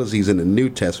Testament as well as he's in the New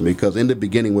Testament, because in the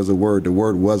beginning was the Word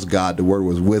was God, the Word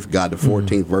was with God, the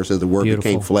 14th verse says the Word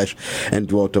became flesh and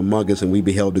dwelt among us, and we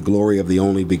beheld the glory of the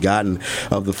only begotten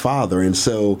of the Father.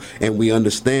 And we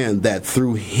understand that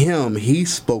through him, he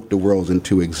spoke the worlds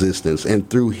into existence, and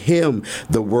through him,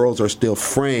 the worlds are still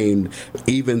framed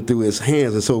even through his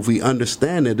hands. And so if we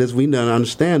understand it, as we don't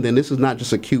understand, then this is not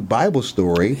just a cute Bible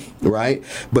story, right?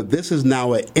 But this is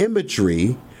now an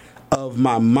imagery of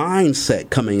my mindset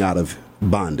coming out of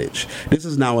bondage. This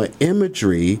is now an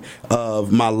imagery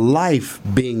of my life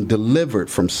being delivered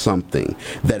from something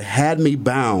that had me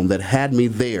bound, that had me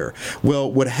there. Well,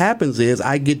 what happens is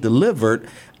I get delivered,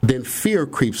 then fear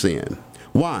creeps in.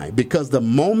 Why? Because the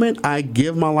moment I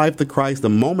give my life to Christ, the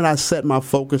moment I set my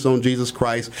focus on Jesus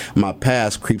Christ, my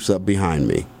past creeps up behind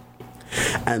me.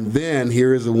 And then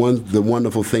here is the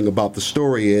wonderful thing about the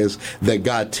story is that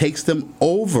God takes them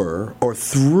over or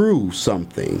through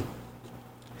something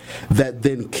that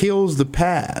then kills the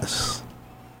past,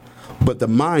 but the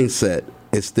mindset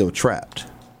is still trapped.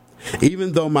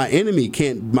 Even though my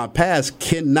past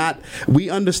cannot,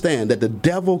 we understand that the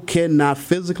devil cannot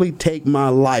physically take my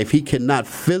life. He cannot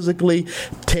physically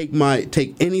take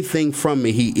anything from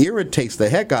me. He irritates the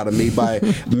heck out of me by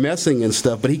messing and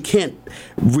stuff, but he can't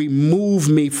remove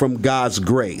me from God's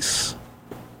grace.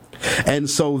 And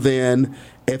so then,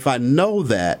 if I know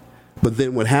that, but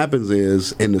then what happens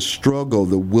is, in the struggle,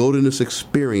 the wilderness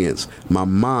experience, my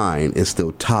mind is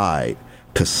still tied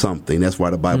to something. That's why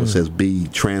the Bible says be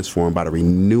transformed by the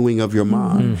renewing of your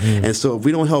mind. And so if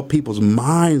we don't help people's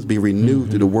minds be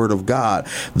renewed through the word of God,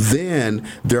 then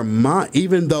their mind,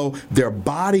 even though their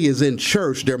body is in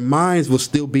church, their minds will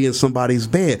still be in somebody's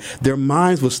bed. Their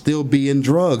minds will still be in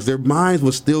drugs. Their minds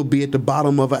will still be at the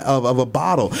bottom of a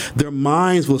bottle. Their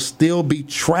minds will still be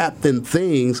trapped in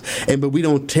things. But we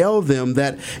don't tell them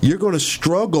that you're going to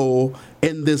struggle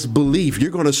in this belief.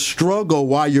 You're going to struggle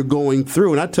while you're going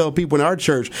through. And I tell people in our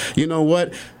church, you know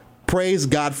what? Praise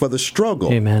God for the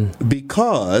struggle. Amen.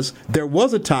 Because there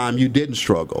was a time you didn't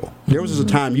struggle. There was a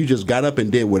time you just got up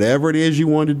and did whatever it is you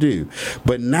wanted to do.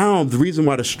 But now the reason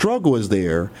why the struggle is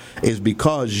there is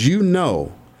because you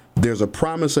know there's a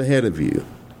promise ahead of you.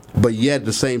 But yet at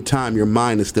the same time, your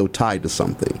mind is still tied to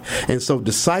something. And so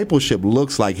discipleship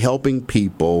looks like helping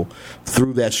people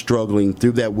through that struggling,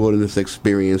 through that wilderness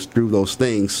experience, through those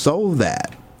things, so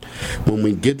that when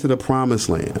we get to the promised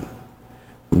land,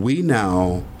 we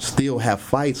now still have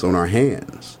fights on our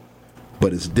hands,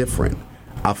 but it's different.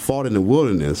 I fought in the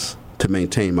wilderness to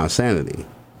maintain my sanity.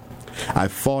 I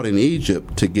fought in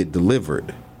Egypt to get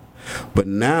delivered. But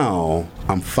now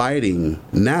I'm fighting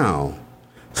now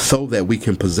so that we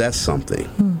can possess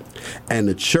something. And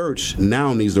the church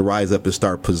now needs to rise up and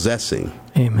start possessing.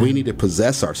 Amen. We need to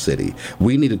possess our city.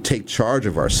 We need to take charge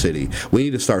of our city. We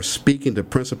need to start speaking to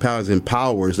principalities and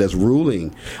powers that's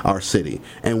ruling our city.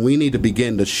 And we need to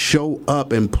begin to show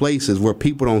up in places where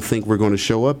people don't think we're going to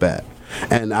show up at.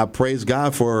 And I praise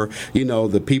God for,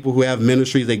 the people who have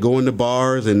ministries. They go into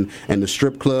bars and the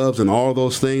strip clubs and all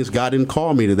those things. God didn't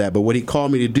call me to that. But what he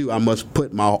called me to do, I must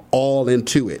put my all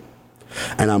into it.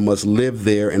 And I must live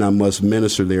there, and I must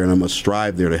minister there, and I must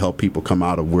strive there to help people come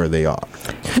out of where they are.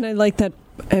 And I like that.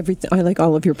 I like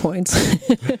all of your points.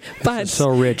 But so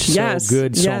rich, yes, so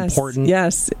good, so important.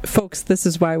 Yes, folks, this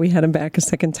is why we had him back a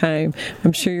second time.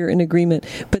 I'm sure you're in agreement.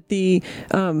 But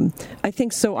I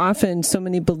think so often, so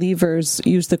many believers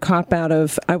use the cop out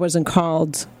of, I wasn't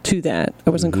called to that.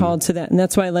 I wasn't called to that. And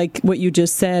that's why I like what you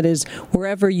just said is,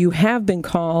 wherever you have been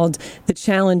called, the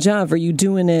challenge of, are you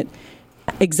doing it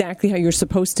exactly how you're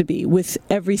supposed to be with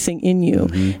everything in you?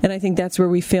 And I think that's where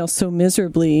we fail so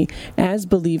miserably as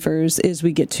believers, is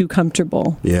we get too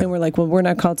comfortable. And we're like, well, we're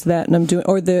not called to that, and I'm doing,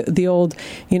 or the old,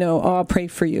 I'll pray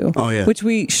for you, which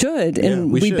we should,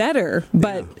 and we better,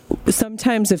 but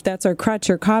sometimes if that's our crutch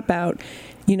or cop out,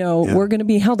 we're going to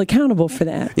be held accountable for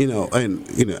that.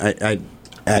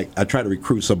 I tried to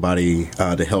recruit somebody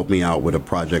to help me out with a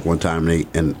project one time,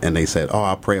 and they said,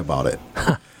 I'll pray about it.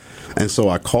 And so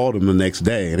I called him the next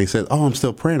day, and he said, I'm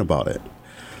still praying about it.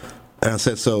 And I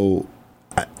said, so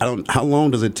how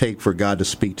long does it take for God to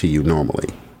speak to you normally?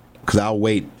 Because I'll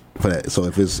wait for that. So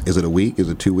is it a week? Is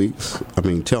it 2 weeks? I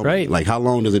mean, tell me, how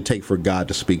long does it take for God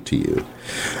to speak to you?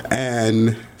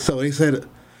 And so he said,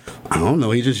 I don't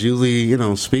know. He just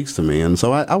usually, speaks to me. And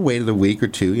so I waited a week or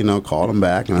two, called him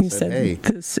back, and I said, hey,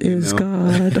 this is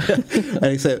God. And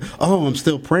he said, I'm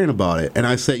still praying about it. And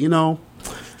I said, you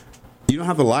don't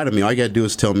have to lie to me. All you got to do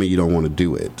is tell me you don't want to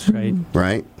do it.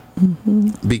 Right?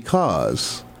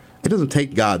 Because it doesn't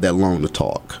take God that long to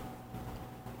talk.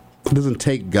 It doesn't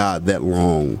take God that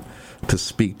long to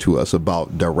speak to us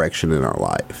about direction in our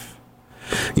life.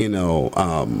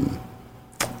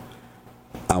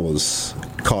 I was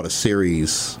caught a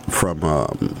series from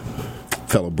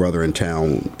fellow brother in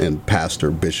town and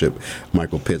pastor, Bishop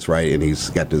Michael Pitts, right? And he's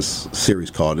got this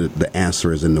series called The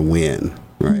Answer is in the Wind.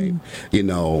 Right.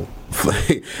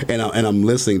 And I'm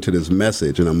listening to this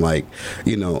message, and I'm like,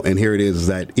 and here it is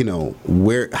that,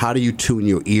 how do you tune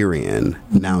your ear in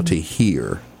now to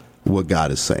hear what God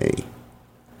is saying?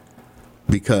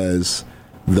 Because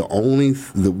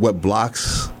what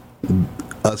blocks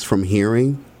us from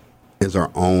hearing is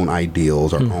our own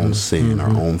ideals, our own sin, our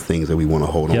own things that we want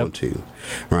to hold on to,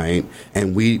 right?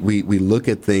 And we look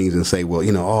at things and say, well,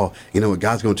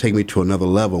 God's going to take me to another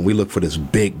level, and we look for this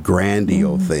big,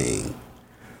 grandiose thing.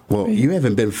 Well, you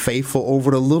haven't been faithful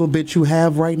over the little bit you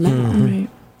have right now,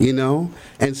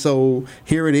 And so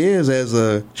here it is, as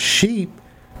a sheep,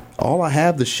 all I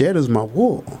have to shed is my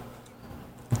wool.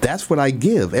 That's what I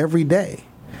give every day.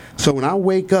 So when I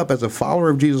wake up as a follower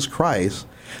of Jesus Christ,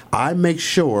 I make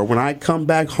sure when I come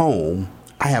back home,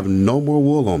 I have no more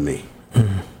wool on me.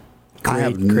 I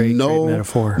have no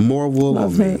more wool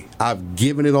on me. I've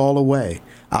given it all away.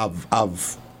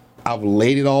 I've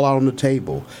laid it all out on the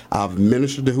table. I've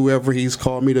ministered to whoever he's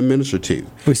called me to minister to.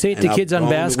 We say it to kids on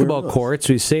basketball courts.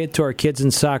 We say it to our kids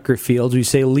in soccer fields. We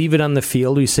say leave it on the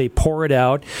field. We say pour it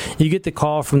out. You get the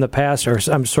call from the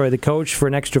the coach for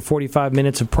an extra 45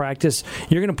 minutes of practice.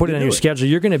 You're going to put it on your schedule.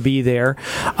 You're going to be there.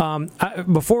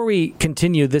 Before we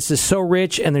continue, this is so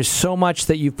rich, and there's so much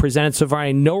that you've presented so far.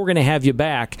 I know we're going to have you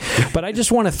back, but I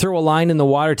just want to throw a line in the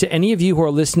water to any of you who are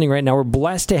listening right now. We're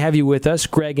blessed to have you with us,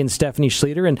 Greg and Stephanie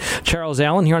Schlueter, and Charles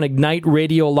Allen here on Ignite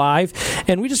Radio Live.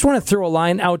 And we just want to throw a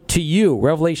line out to you.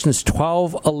 Revelations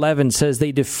 12:11 says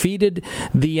they defeated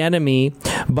the enemy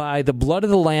by the blood of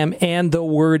the Lamb and the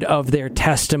word of their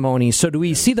testimony. So do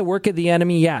we see the work of the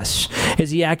enemy? Yes.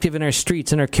 Is he active in our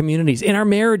streets, in our communities, in our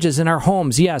marriages, in our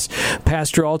homes? Yes.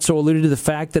 Pastor also alluded to the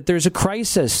fact that there's a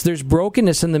crisis. There's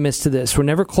brokenness in the midst of this. We're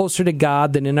never closer to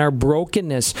God than in our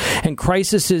brokenness. And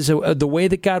crisis is the way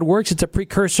that God works. It's a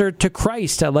precursor to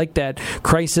Christ. I like that.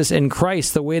 Crisis in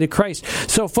Christ, the way to Christ.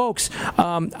 So, folks,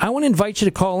 I want to invite you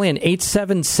to call in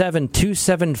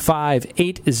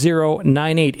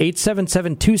 877-275-8098,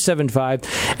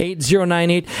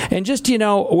 877-275-8098, and just,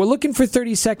 we're looking for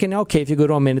 30-second. Okay, if you go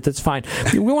to a minute, that's fine.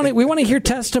 We want to hear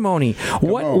testimony.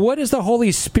 What has the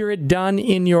Holy Spirit done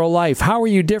in your life? How are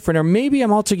you different? Or maybe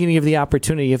I'm also going to give the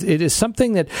opportunity. If it is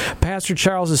something that Pastor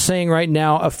Charles is saying right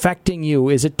now affecting you,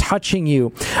 is it touching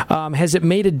you? Has it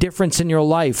made a difference in your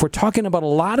life? We're talking about a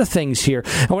lot of things here.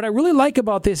 And what I really like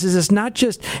about this is it's not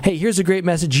just, hey, here's a great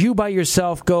message. You by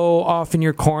yourself go off in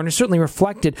your corner, certainly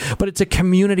reflected, but it's a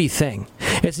community thing.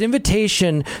 It's an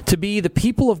invitation to be the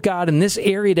people of God in this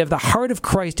area, to have the heart of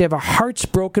Christ, to have our hearts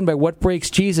broken by what breaks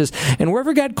Jesus. And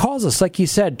wherever God calls us, like you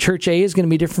said, Church A is going to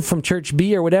be different from Church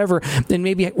B or whatever, and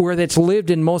maybe where that's lived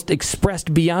and most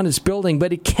expressed beyond its building,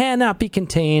 but it cannot be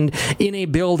contained in a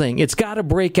building. It's got to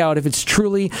break out if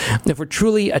we're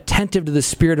truly attentive to the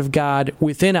Spirit of God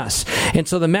within us. And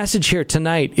so the message here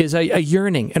tonight is a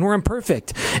yearning, and we're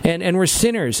imperfect, and we're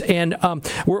sinners, and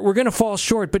we're going to fall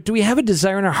short, but do we have a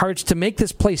desire in our hearts to make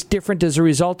this place different as a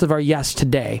result of our yes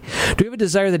today? Do we have a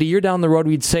desire that a year down the road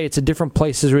we'd say it's a different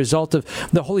place as a result of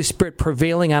the Holy Spirit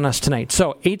prevailing on us tonight?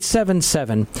 So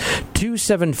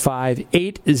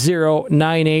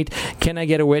 877-275-8098. Can I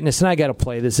get a witness? And I got to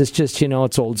play this. It's just,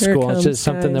 it's old school. It's just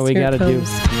something that we got to do.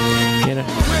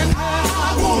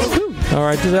 All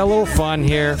right, do that little fun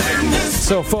here.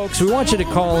 So, folks, we want you to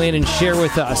call in and share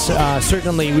with us.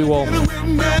 Certainly, we will.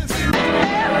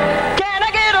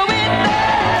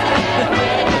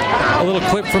 A little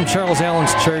clip from Charles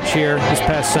Allen's church here this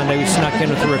past Sunday. We snuck in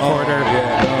with the recorder.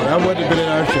 That wouldn't have been in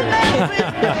our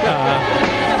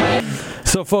church.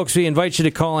 So, folks, we invite you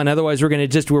to call in. Otherwise,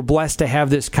 we're blessed to have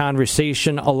this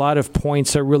conversation. A lot of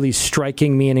points are really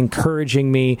striking me and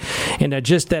encouraging me. And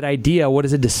just that idea, what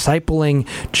does a discipling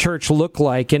church look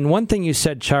like? And one thing you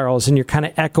said, Charles, and you're kind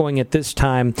of echoing it this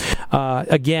time,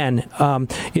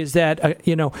 is that,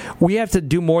 we have to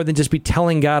do more than just be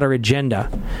telling God our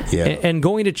agenda. Yeah. And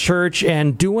going to church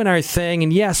and doing our thing.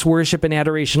 And yes, worship and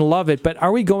adoration, love it. But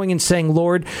are we going and saying,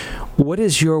 Lord, what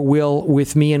is your will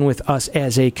with me and with us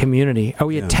as a community? Are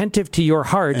we attentive to your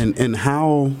heart? And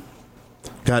how,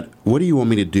 God, what do you want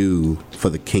me to do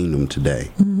for the kingdom today?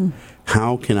 Mm-hmm.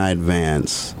 How can I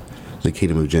advance the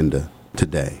kingdom agenda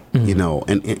today?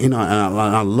 Mm-hmm. And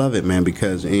I love it, man,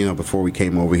 because, before we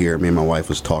came over here, me and my wife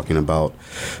was talking about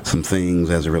some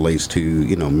things as it relates to,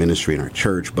 ministry in our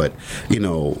church. But, we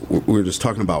were just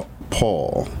talking about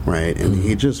Paul, right? And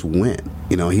he just went.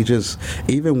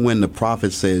 Even when the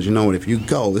prophet says, if you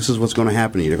go, this is what's going to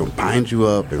happen to you. They're going to bind you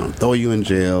up. They're going to throw you in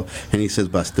jail. And he says,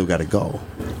 but I still got to go.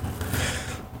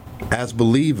 As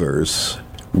believers,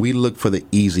 we look for the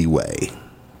easy way.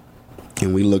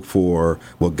 And we look for,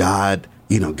 well, God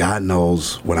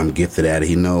knows what I'm gifted at.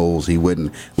 He knows. He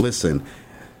wouldn't. Listen,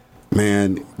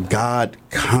 man, God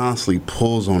constantly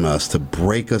pulls on us to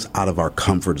break us out of our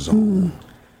comfort zone,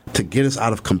 to get us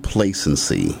out of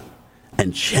complacency,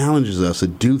 and challenges us to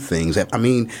do things.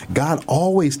 God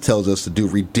always tells us to do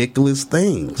ridiculous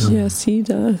things. Yes, he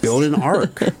does. Build an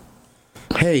ark.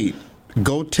 Hey,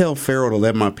 go tell Pharaoh to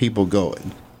let my people go.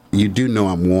 You do know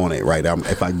I'm wanted, right?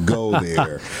 If I go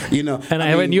there,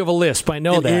 And you have a lisp. I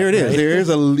know that. Here it is. Right? There is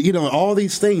all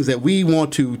these things that we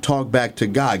want to talk back to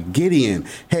God. Gideon,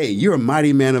 hey, you're a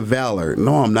mighty man of valor.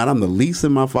 No, I'm not. I'm the least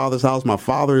in my father's house. My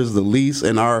father is the least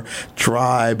in our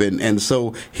tribe. And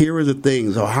so here is the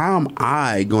thing. So how am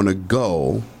I going to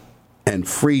go and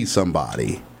free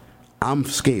somebody? I'm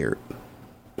scared.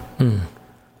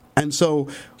 And so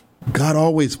God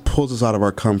always pulls us out of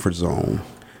our comfort zone.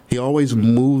 He always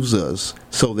moves us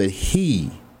so that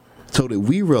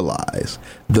we realize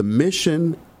the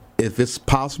mission, if it's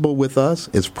possible with us,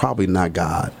 is probably not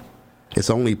God. It's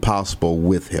only possible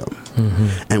with him. Mm-hmm.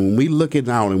 And when we look it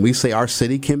out and we say our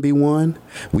city can be won,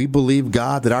 we believe,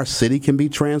 God, that our city can be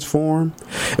transformed.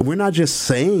 And we're not just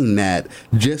saying that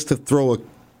just to throw a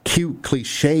cute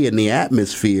cliche in the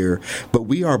atmosphere, but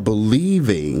we are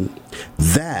believing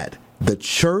that the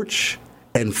church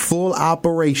in full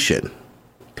operation,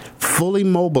 fully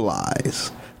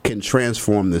mobilized, can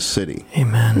transform this city.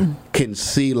 Amen. Can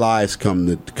see lives come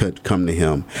to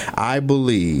him. I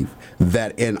believe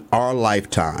that in our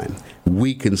lifetime,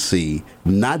 we can see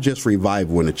not just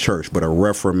revival in the church, but a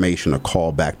reformation, a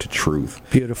call back to truth.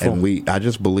 Beautiful. And I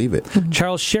just believe it.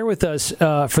 Charles, share with us,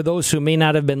 for those who may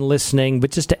not have been listening,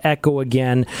 but just to echo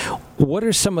again, what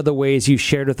are some of the ways you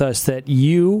shared with us that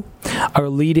you are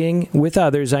leading with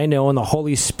others, I know, in the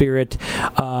Holy Spirit,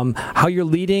 how you're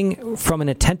leading from an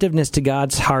attentiveness to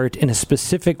God's heart in a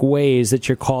specific ways that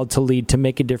you're called to lead to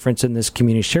make a difference in this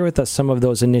community? Share with us some of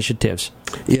those initiatives.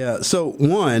 Yeah, so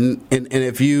one, and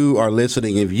if you are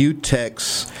listening, if you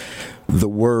text the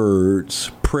words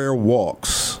prayer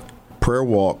walks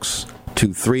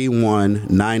to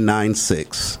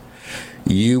 31996,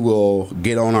 you will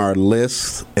get on our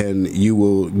list and you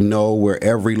will know where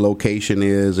every location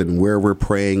is and where we're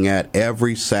praying at.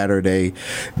 Every Saturday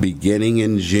beginning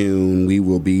in June,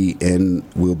 we'll be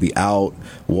out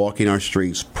walking our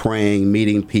streets, praying,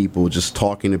 meeting people, just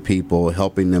talking to people,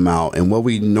 helping them out. And what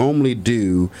we normally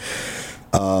do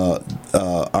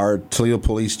Our Toledo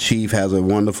Police Chief has a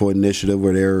wonderful initiative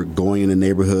where they're going into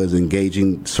neighborhoods,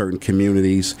 engaging certain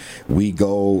communities. We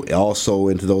go also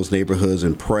into those neighborhoods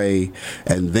and pray.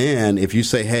 And then if you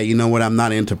say, hey, you know what, I'm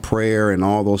not into prayer and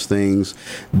all those things,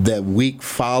 that week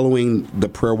following the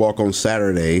prayer walk on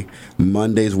Saturday,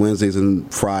 Mondays, Wednesdays,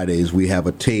 and Fridays, we have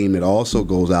a team that also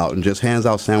goes out and just hands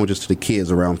out sandwiches to the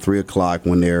kids around 3 o'clock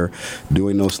when they're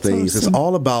doing those things. Awesome. It's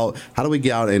all about how do we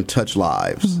get out and touch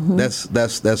lives. Mm-hmm.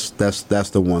 That's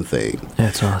the one thing.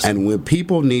 That's awesome. And when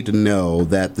people need to know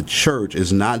that the church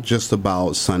is not just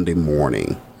about Sunday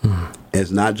morning.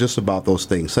 It's not just about those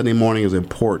things. Sunday morning is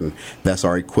important. That's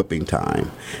our equipping time.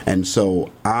 And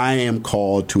so I am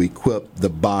called to equip the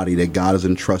body that God has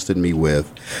entrusted me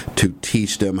with to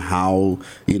teach them how,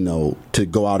 to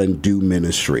go out and do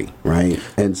ministry, right?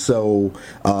 And so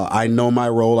I know my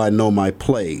role. I know my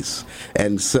place.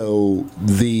 And so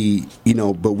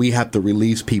but we have to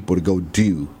release people to go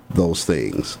do those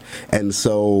things. And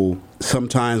so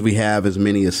sometimes we have as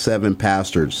many as 7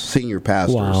 pastors, senior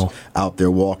pastors out there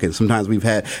walking. Sometimes we've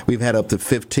had up to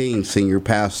 15 senior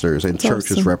pastors and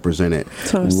churches represented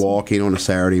walking on a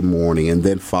Saturday morning, and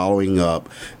then following up,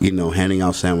 handing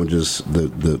out sandwiches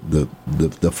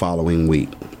the following week.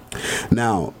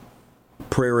 Now,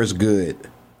 prayer is good.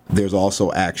 There's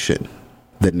also action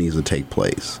that needs to take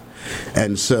place.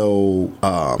 And so,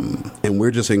 and we're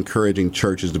just encouraging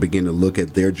churches to begin to look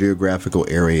at their geographical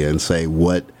area and say,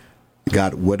 what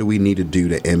do we need to do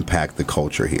to impact the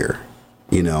culture here?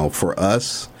 For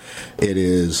us, it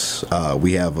is,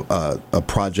 we have a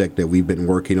project that we've been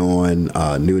working on,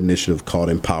 a new initiative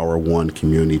called Empower One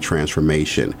Community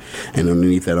Transformation. And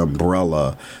underneath that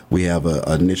umbrella, we have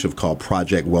an initiative called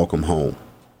Project Welcome Home.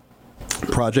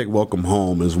 Project Welcome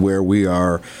Home is where we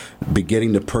are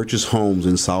beginning to purchase homes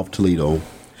in South Toledo,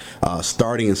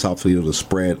 starting in South Toledo to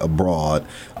spread abroad.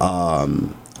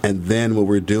 And then what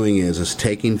we're doing is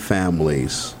taking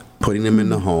families, putting them in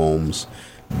the homes,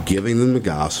 giving them the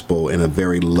gospel in a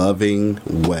very loving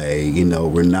way.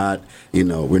 We're not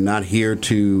here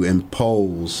to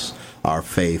impose our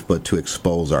faith, but to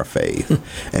expose our faith.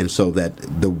 And so that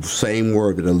the same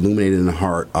word that illuminated in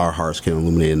our hearts can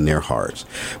illuminate in their hearts.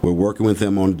 We're working with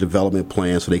them on a development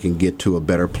plan so they can get to a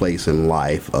better place in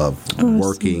life of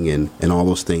working and all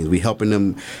those things. We're helping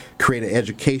them create an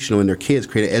educational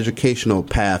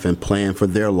path and plan for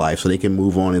their life so they can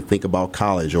move on and think about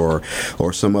college or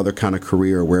some other kind of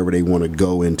career, wherever they want to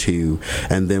go into.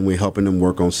 And then we're helping them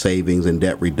work on savings and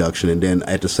debt reduction. And then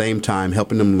at the same time,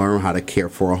 helping them learn how to care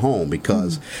for a home,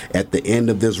 because at the end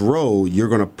of this road, you're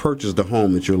going to purchase the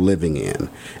home that you're living in.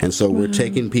 And so we're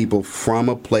taking people from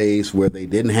a place where they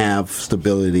didn't have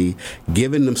stability,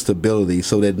 giving them stability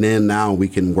so that then now we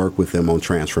can work with them on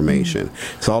transformation.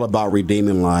 It's all about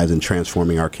redeeming lives and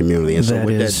transforming our community. And so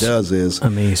what that does is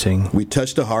amazing. We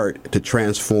touch the heart to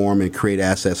transform and create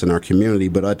assets in our community,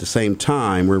 but at the same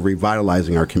time, we're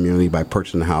revitalizing our community by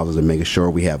purchasing houses and making sure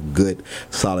we have good,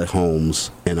 solid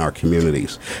homes in our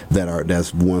communities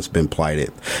that's once been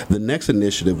plighted. The next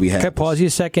initiative we have... Can I pause you a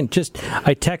second?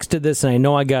 I texted this, and I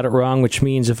know I got it wrong, which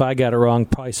means if I got it wrong,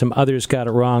 probably some others got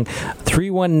it wrong.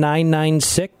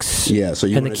 31996. Yeah, so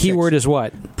and the keyword is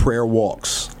what? Prayer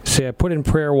walks. See, I put in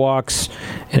prayer walks,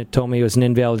 and it told me it was an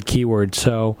invalid keyword.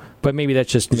 So, but maybe that's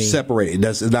just me. Separate.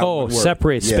 That's not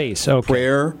separate space. Okay.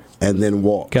 Prayer and then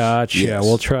walk. Gotcha. Yes.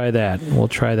 We'll try that.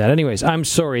 Anyways, I'm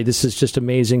sorry. This is just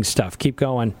amazing stuff. Keep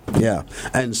going. Yeah.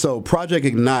 And so Project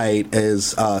Ignite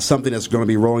is something that's going to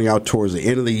be rolling out towards the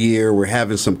end of the year. We're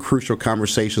having some crucial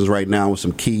conversations right now with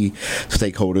some key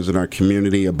stakeholders in our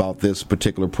community about this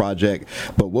particular project.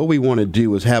 But what we want to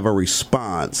do is have a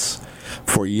response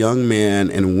for young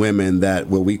men and women that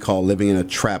what we call living in a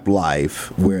trapped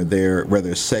life,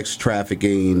 whether sex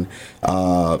trafficking,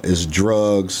 is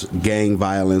drugs, gang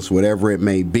violence, whatever it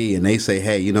may be, and they say,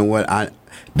 hey, you know what,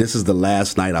 this is the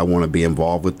last night I want to be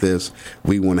involved with this.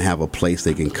 We want to have a place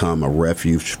they can come, a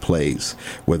refuge place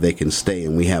where they can stay.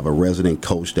 And we have a resident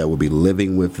coach that will be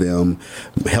living with them,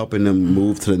 helping them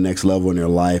move to the next level in their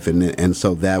life. And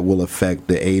so that will affect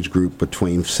the age group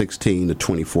between 16 to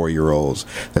 24-year-olds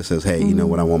that says, hey, you know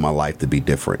what, I want my life to be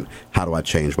different. How do I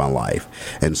change my life?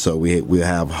 And so we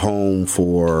have home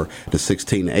for the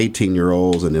 16 to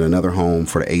 18-year-olds, and then another home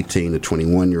for the 18 to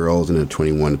 21-year-olds, and the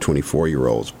 21 to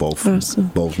 24-year-olds, both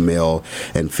both male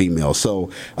and female. So,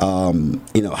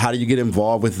 how do you get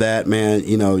involved with that, man?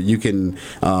 You can,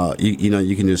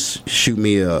 you can just shoot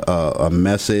me a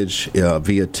message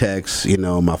via text.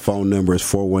 My phone number is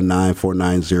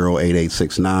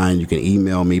 419-490-8869. You can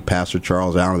email me,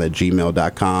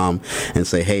 PastorCharlesAllen@gmail.com, and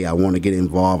say, hey, I want to get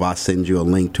involved. I'll send you a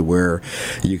link to where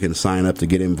you can sign up to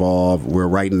get involved. We're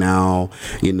right now,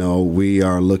 we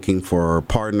are looking for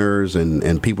partners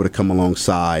and people to come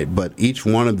alongside. But each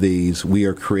one of these, we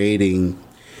are creating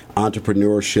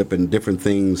entrepreneurship and different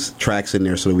things, tracks in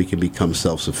there so that we can become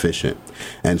self-sufficient.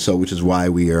 And so, which is why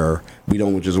we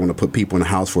don't just want to put people in a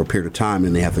house for a period of time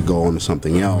and they have to go on to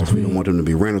something else. We don't want them to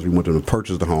be renters. We want them to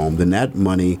purchase the home. Then that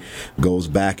money goes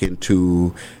back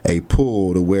into a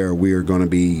pool to where we are going to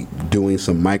be doing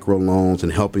some micro loans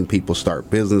and helping people start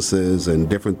businesses and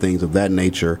different things of that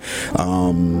nature.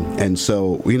 And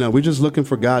so, we're just looking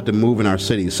for God to move in our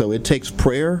city. So it takes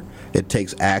prayer, it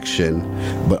takes action,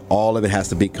 but all of it has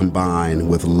to be combined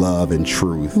with love and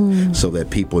truth so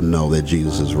that people know that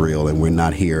Jesus is real, and we're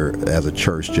not here as a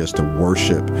church just to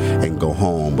worship and go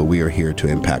home, but we are here to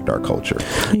impact our culture.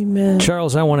 Amen.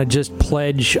 Charles, I want to just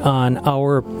pledge on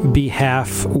our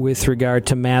behalf with regard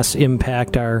to Mass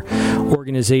Impact, our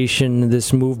organization,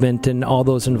 this movement, and all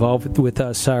those involved with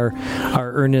us, our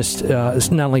earnest,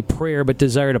 not only prayer, but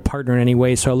desire to partner in any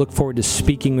way. So I look forward to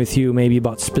speaking with you maybe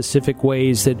about specific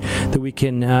ways that we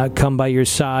can come by your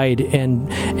side and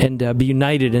be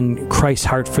united in Christ's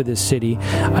heart for this city.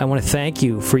 I want to thank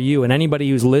you for you and anybody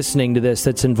who's listening to this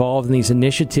that's involved in these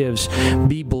initiatives.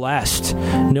 Be blessed.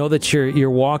 Know that you're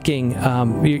walking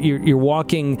you're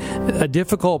walking a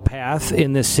difficult path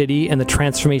in this city and the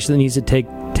transformation that needs to take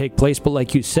place. But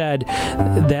like you said,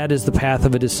 that is the path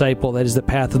of a disciple. That is the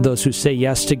path of those who say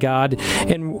yes to God.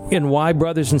 And why,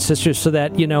 brothers and sisters? So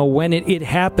that, when it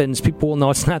happens, people will know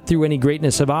it's not through any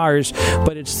greatness of ours,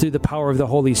 but it's through the power of the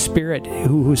Holy Spirit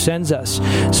who sends us.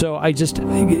 So I just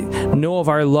know of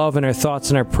our love and our thoughts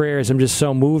and our prayers. I'm just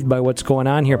so moved by what's going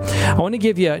on here. I want to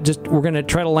give you we're going to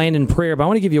try to land in prayer, but I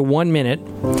want to give you 1 minute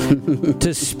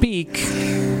to speak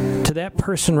to that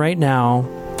person right now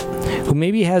who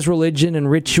maybe has religion and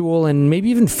ritual and maybe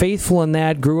even faithful in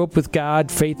that, grew up with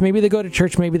God, faith. Maybe they go to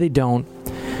church, maybe they don't.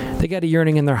 They got a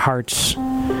yearning in their hearts.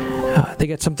 They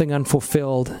got something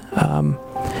unfulfilled.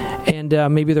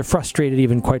 And maybe they're frustrated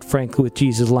even, quite frankly, with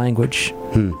Jesus' language.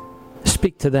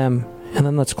 Speak to them, and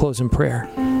then let's close in prayer.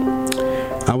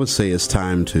 I would say it's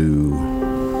time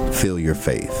to feel your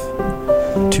faith,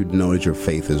 to know that your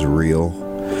faith is real,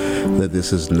 that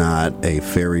this is not a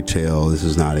fairy tale, this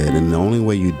is not it. And the only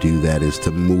way you do that is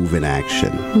to move in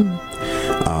action.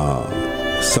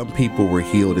 Some people were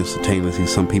healed instantaneously.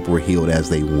 Some people were healed as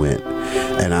they went.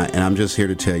 And I'm just here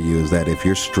to tell you is that if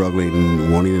you're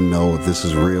struggling, wanting to know if this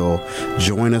is real,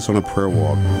 join us on a prayer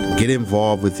walk. Get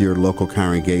involved with your local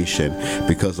congregation,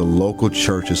 because the local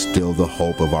church is still the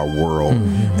hope of our world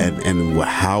and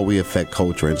how we affect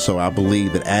culture. And so I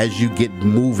believe that as you get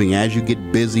moving, as you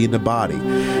get busy in the body,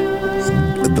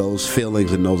 those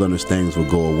feelings and those understandings will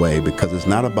go away, because it's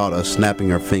not about us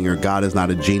snapping our finger. God is not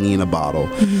a genie in a bottle,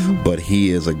 but He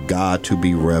is a God to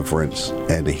be reverenced,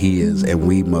 and and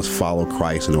we must follow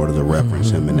Christ in order to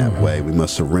reverence Him in that way. We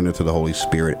must surrender to the Holy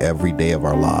Spirit every day of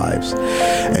our lives.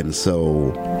 And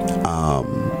so,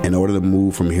 in order to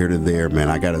move from here to there, man,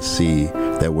 I got to see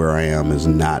that where I am is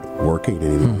not working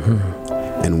anymore.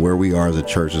 And where we are as a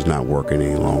church is not working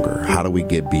any longer. How do we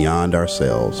get beyond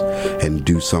ourselves and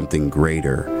do something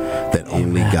greater that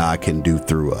only God can do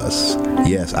through us?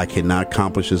 Yes, I cannot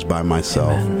accomplish this by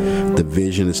myself. The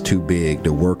vision is too big.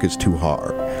 The work is too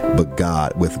hard.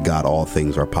 But with God, all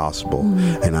things are possible.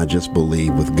 And I just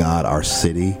believe with God, our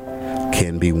city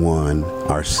can be one.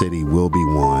 Our city will be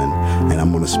one. And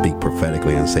I'm going to speak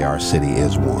prophetically and say our city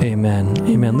is one. Amen.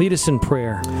 Amen. Lead us in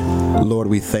prayer. Lord,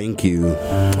 we thank you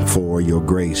for your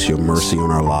grace, your mercy on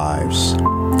our lives.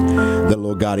 That,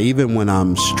 Lord God, even when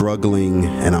I'm struggling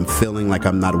and I'm feeling like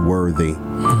I'm not worthy,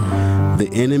 the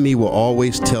enemy will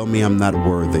always tell me I'm not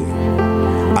worthy.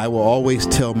 I will always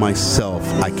tell myself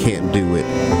I can't do it.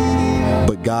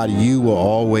 But God, you will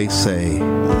always say,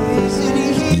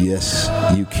 yes,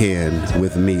 you can.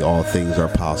 With me, all things are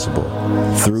possible.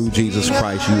 Through Jesus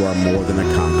Christ, you are more than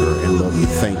a conqueror. And Lord, we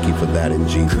thank you for that in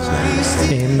Jesus'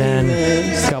 name. Amen.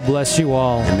 God bless you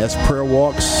all. And that's Prayer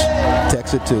Walks.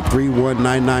 Text it to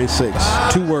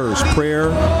 31996. 2 words,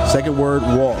 prayer, second word,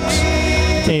 walks.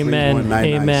 Amen.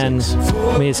 Amen.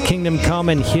 May His kingdom come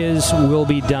and His will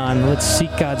be done. Let's seek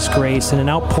God's grace and an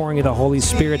outpouring of the Holy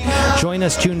Spirit. Join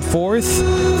us June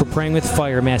 4th for Praying with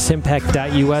Fire,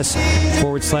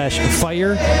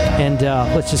 massimpact.us/fire. And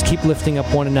let's just keep lifting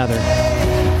up one another.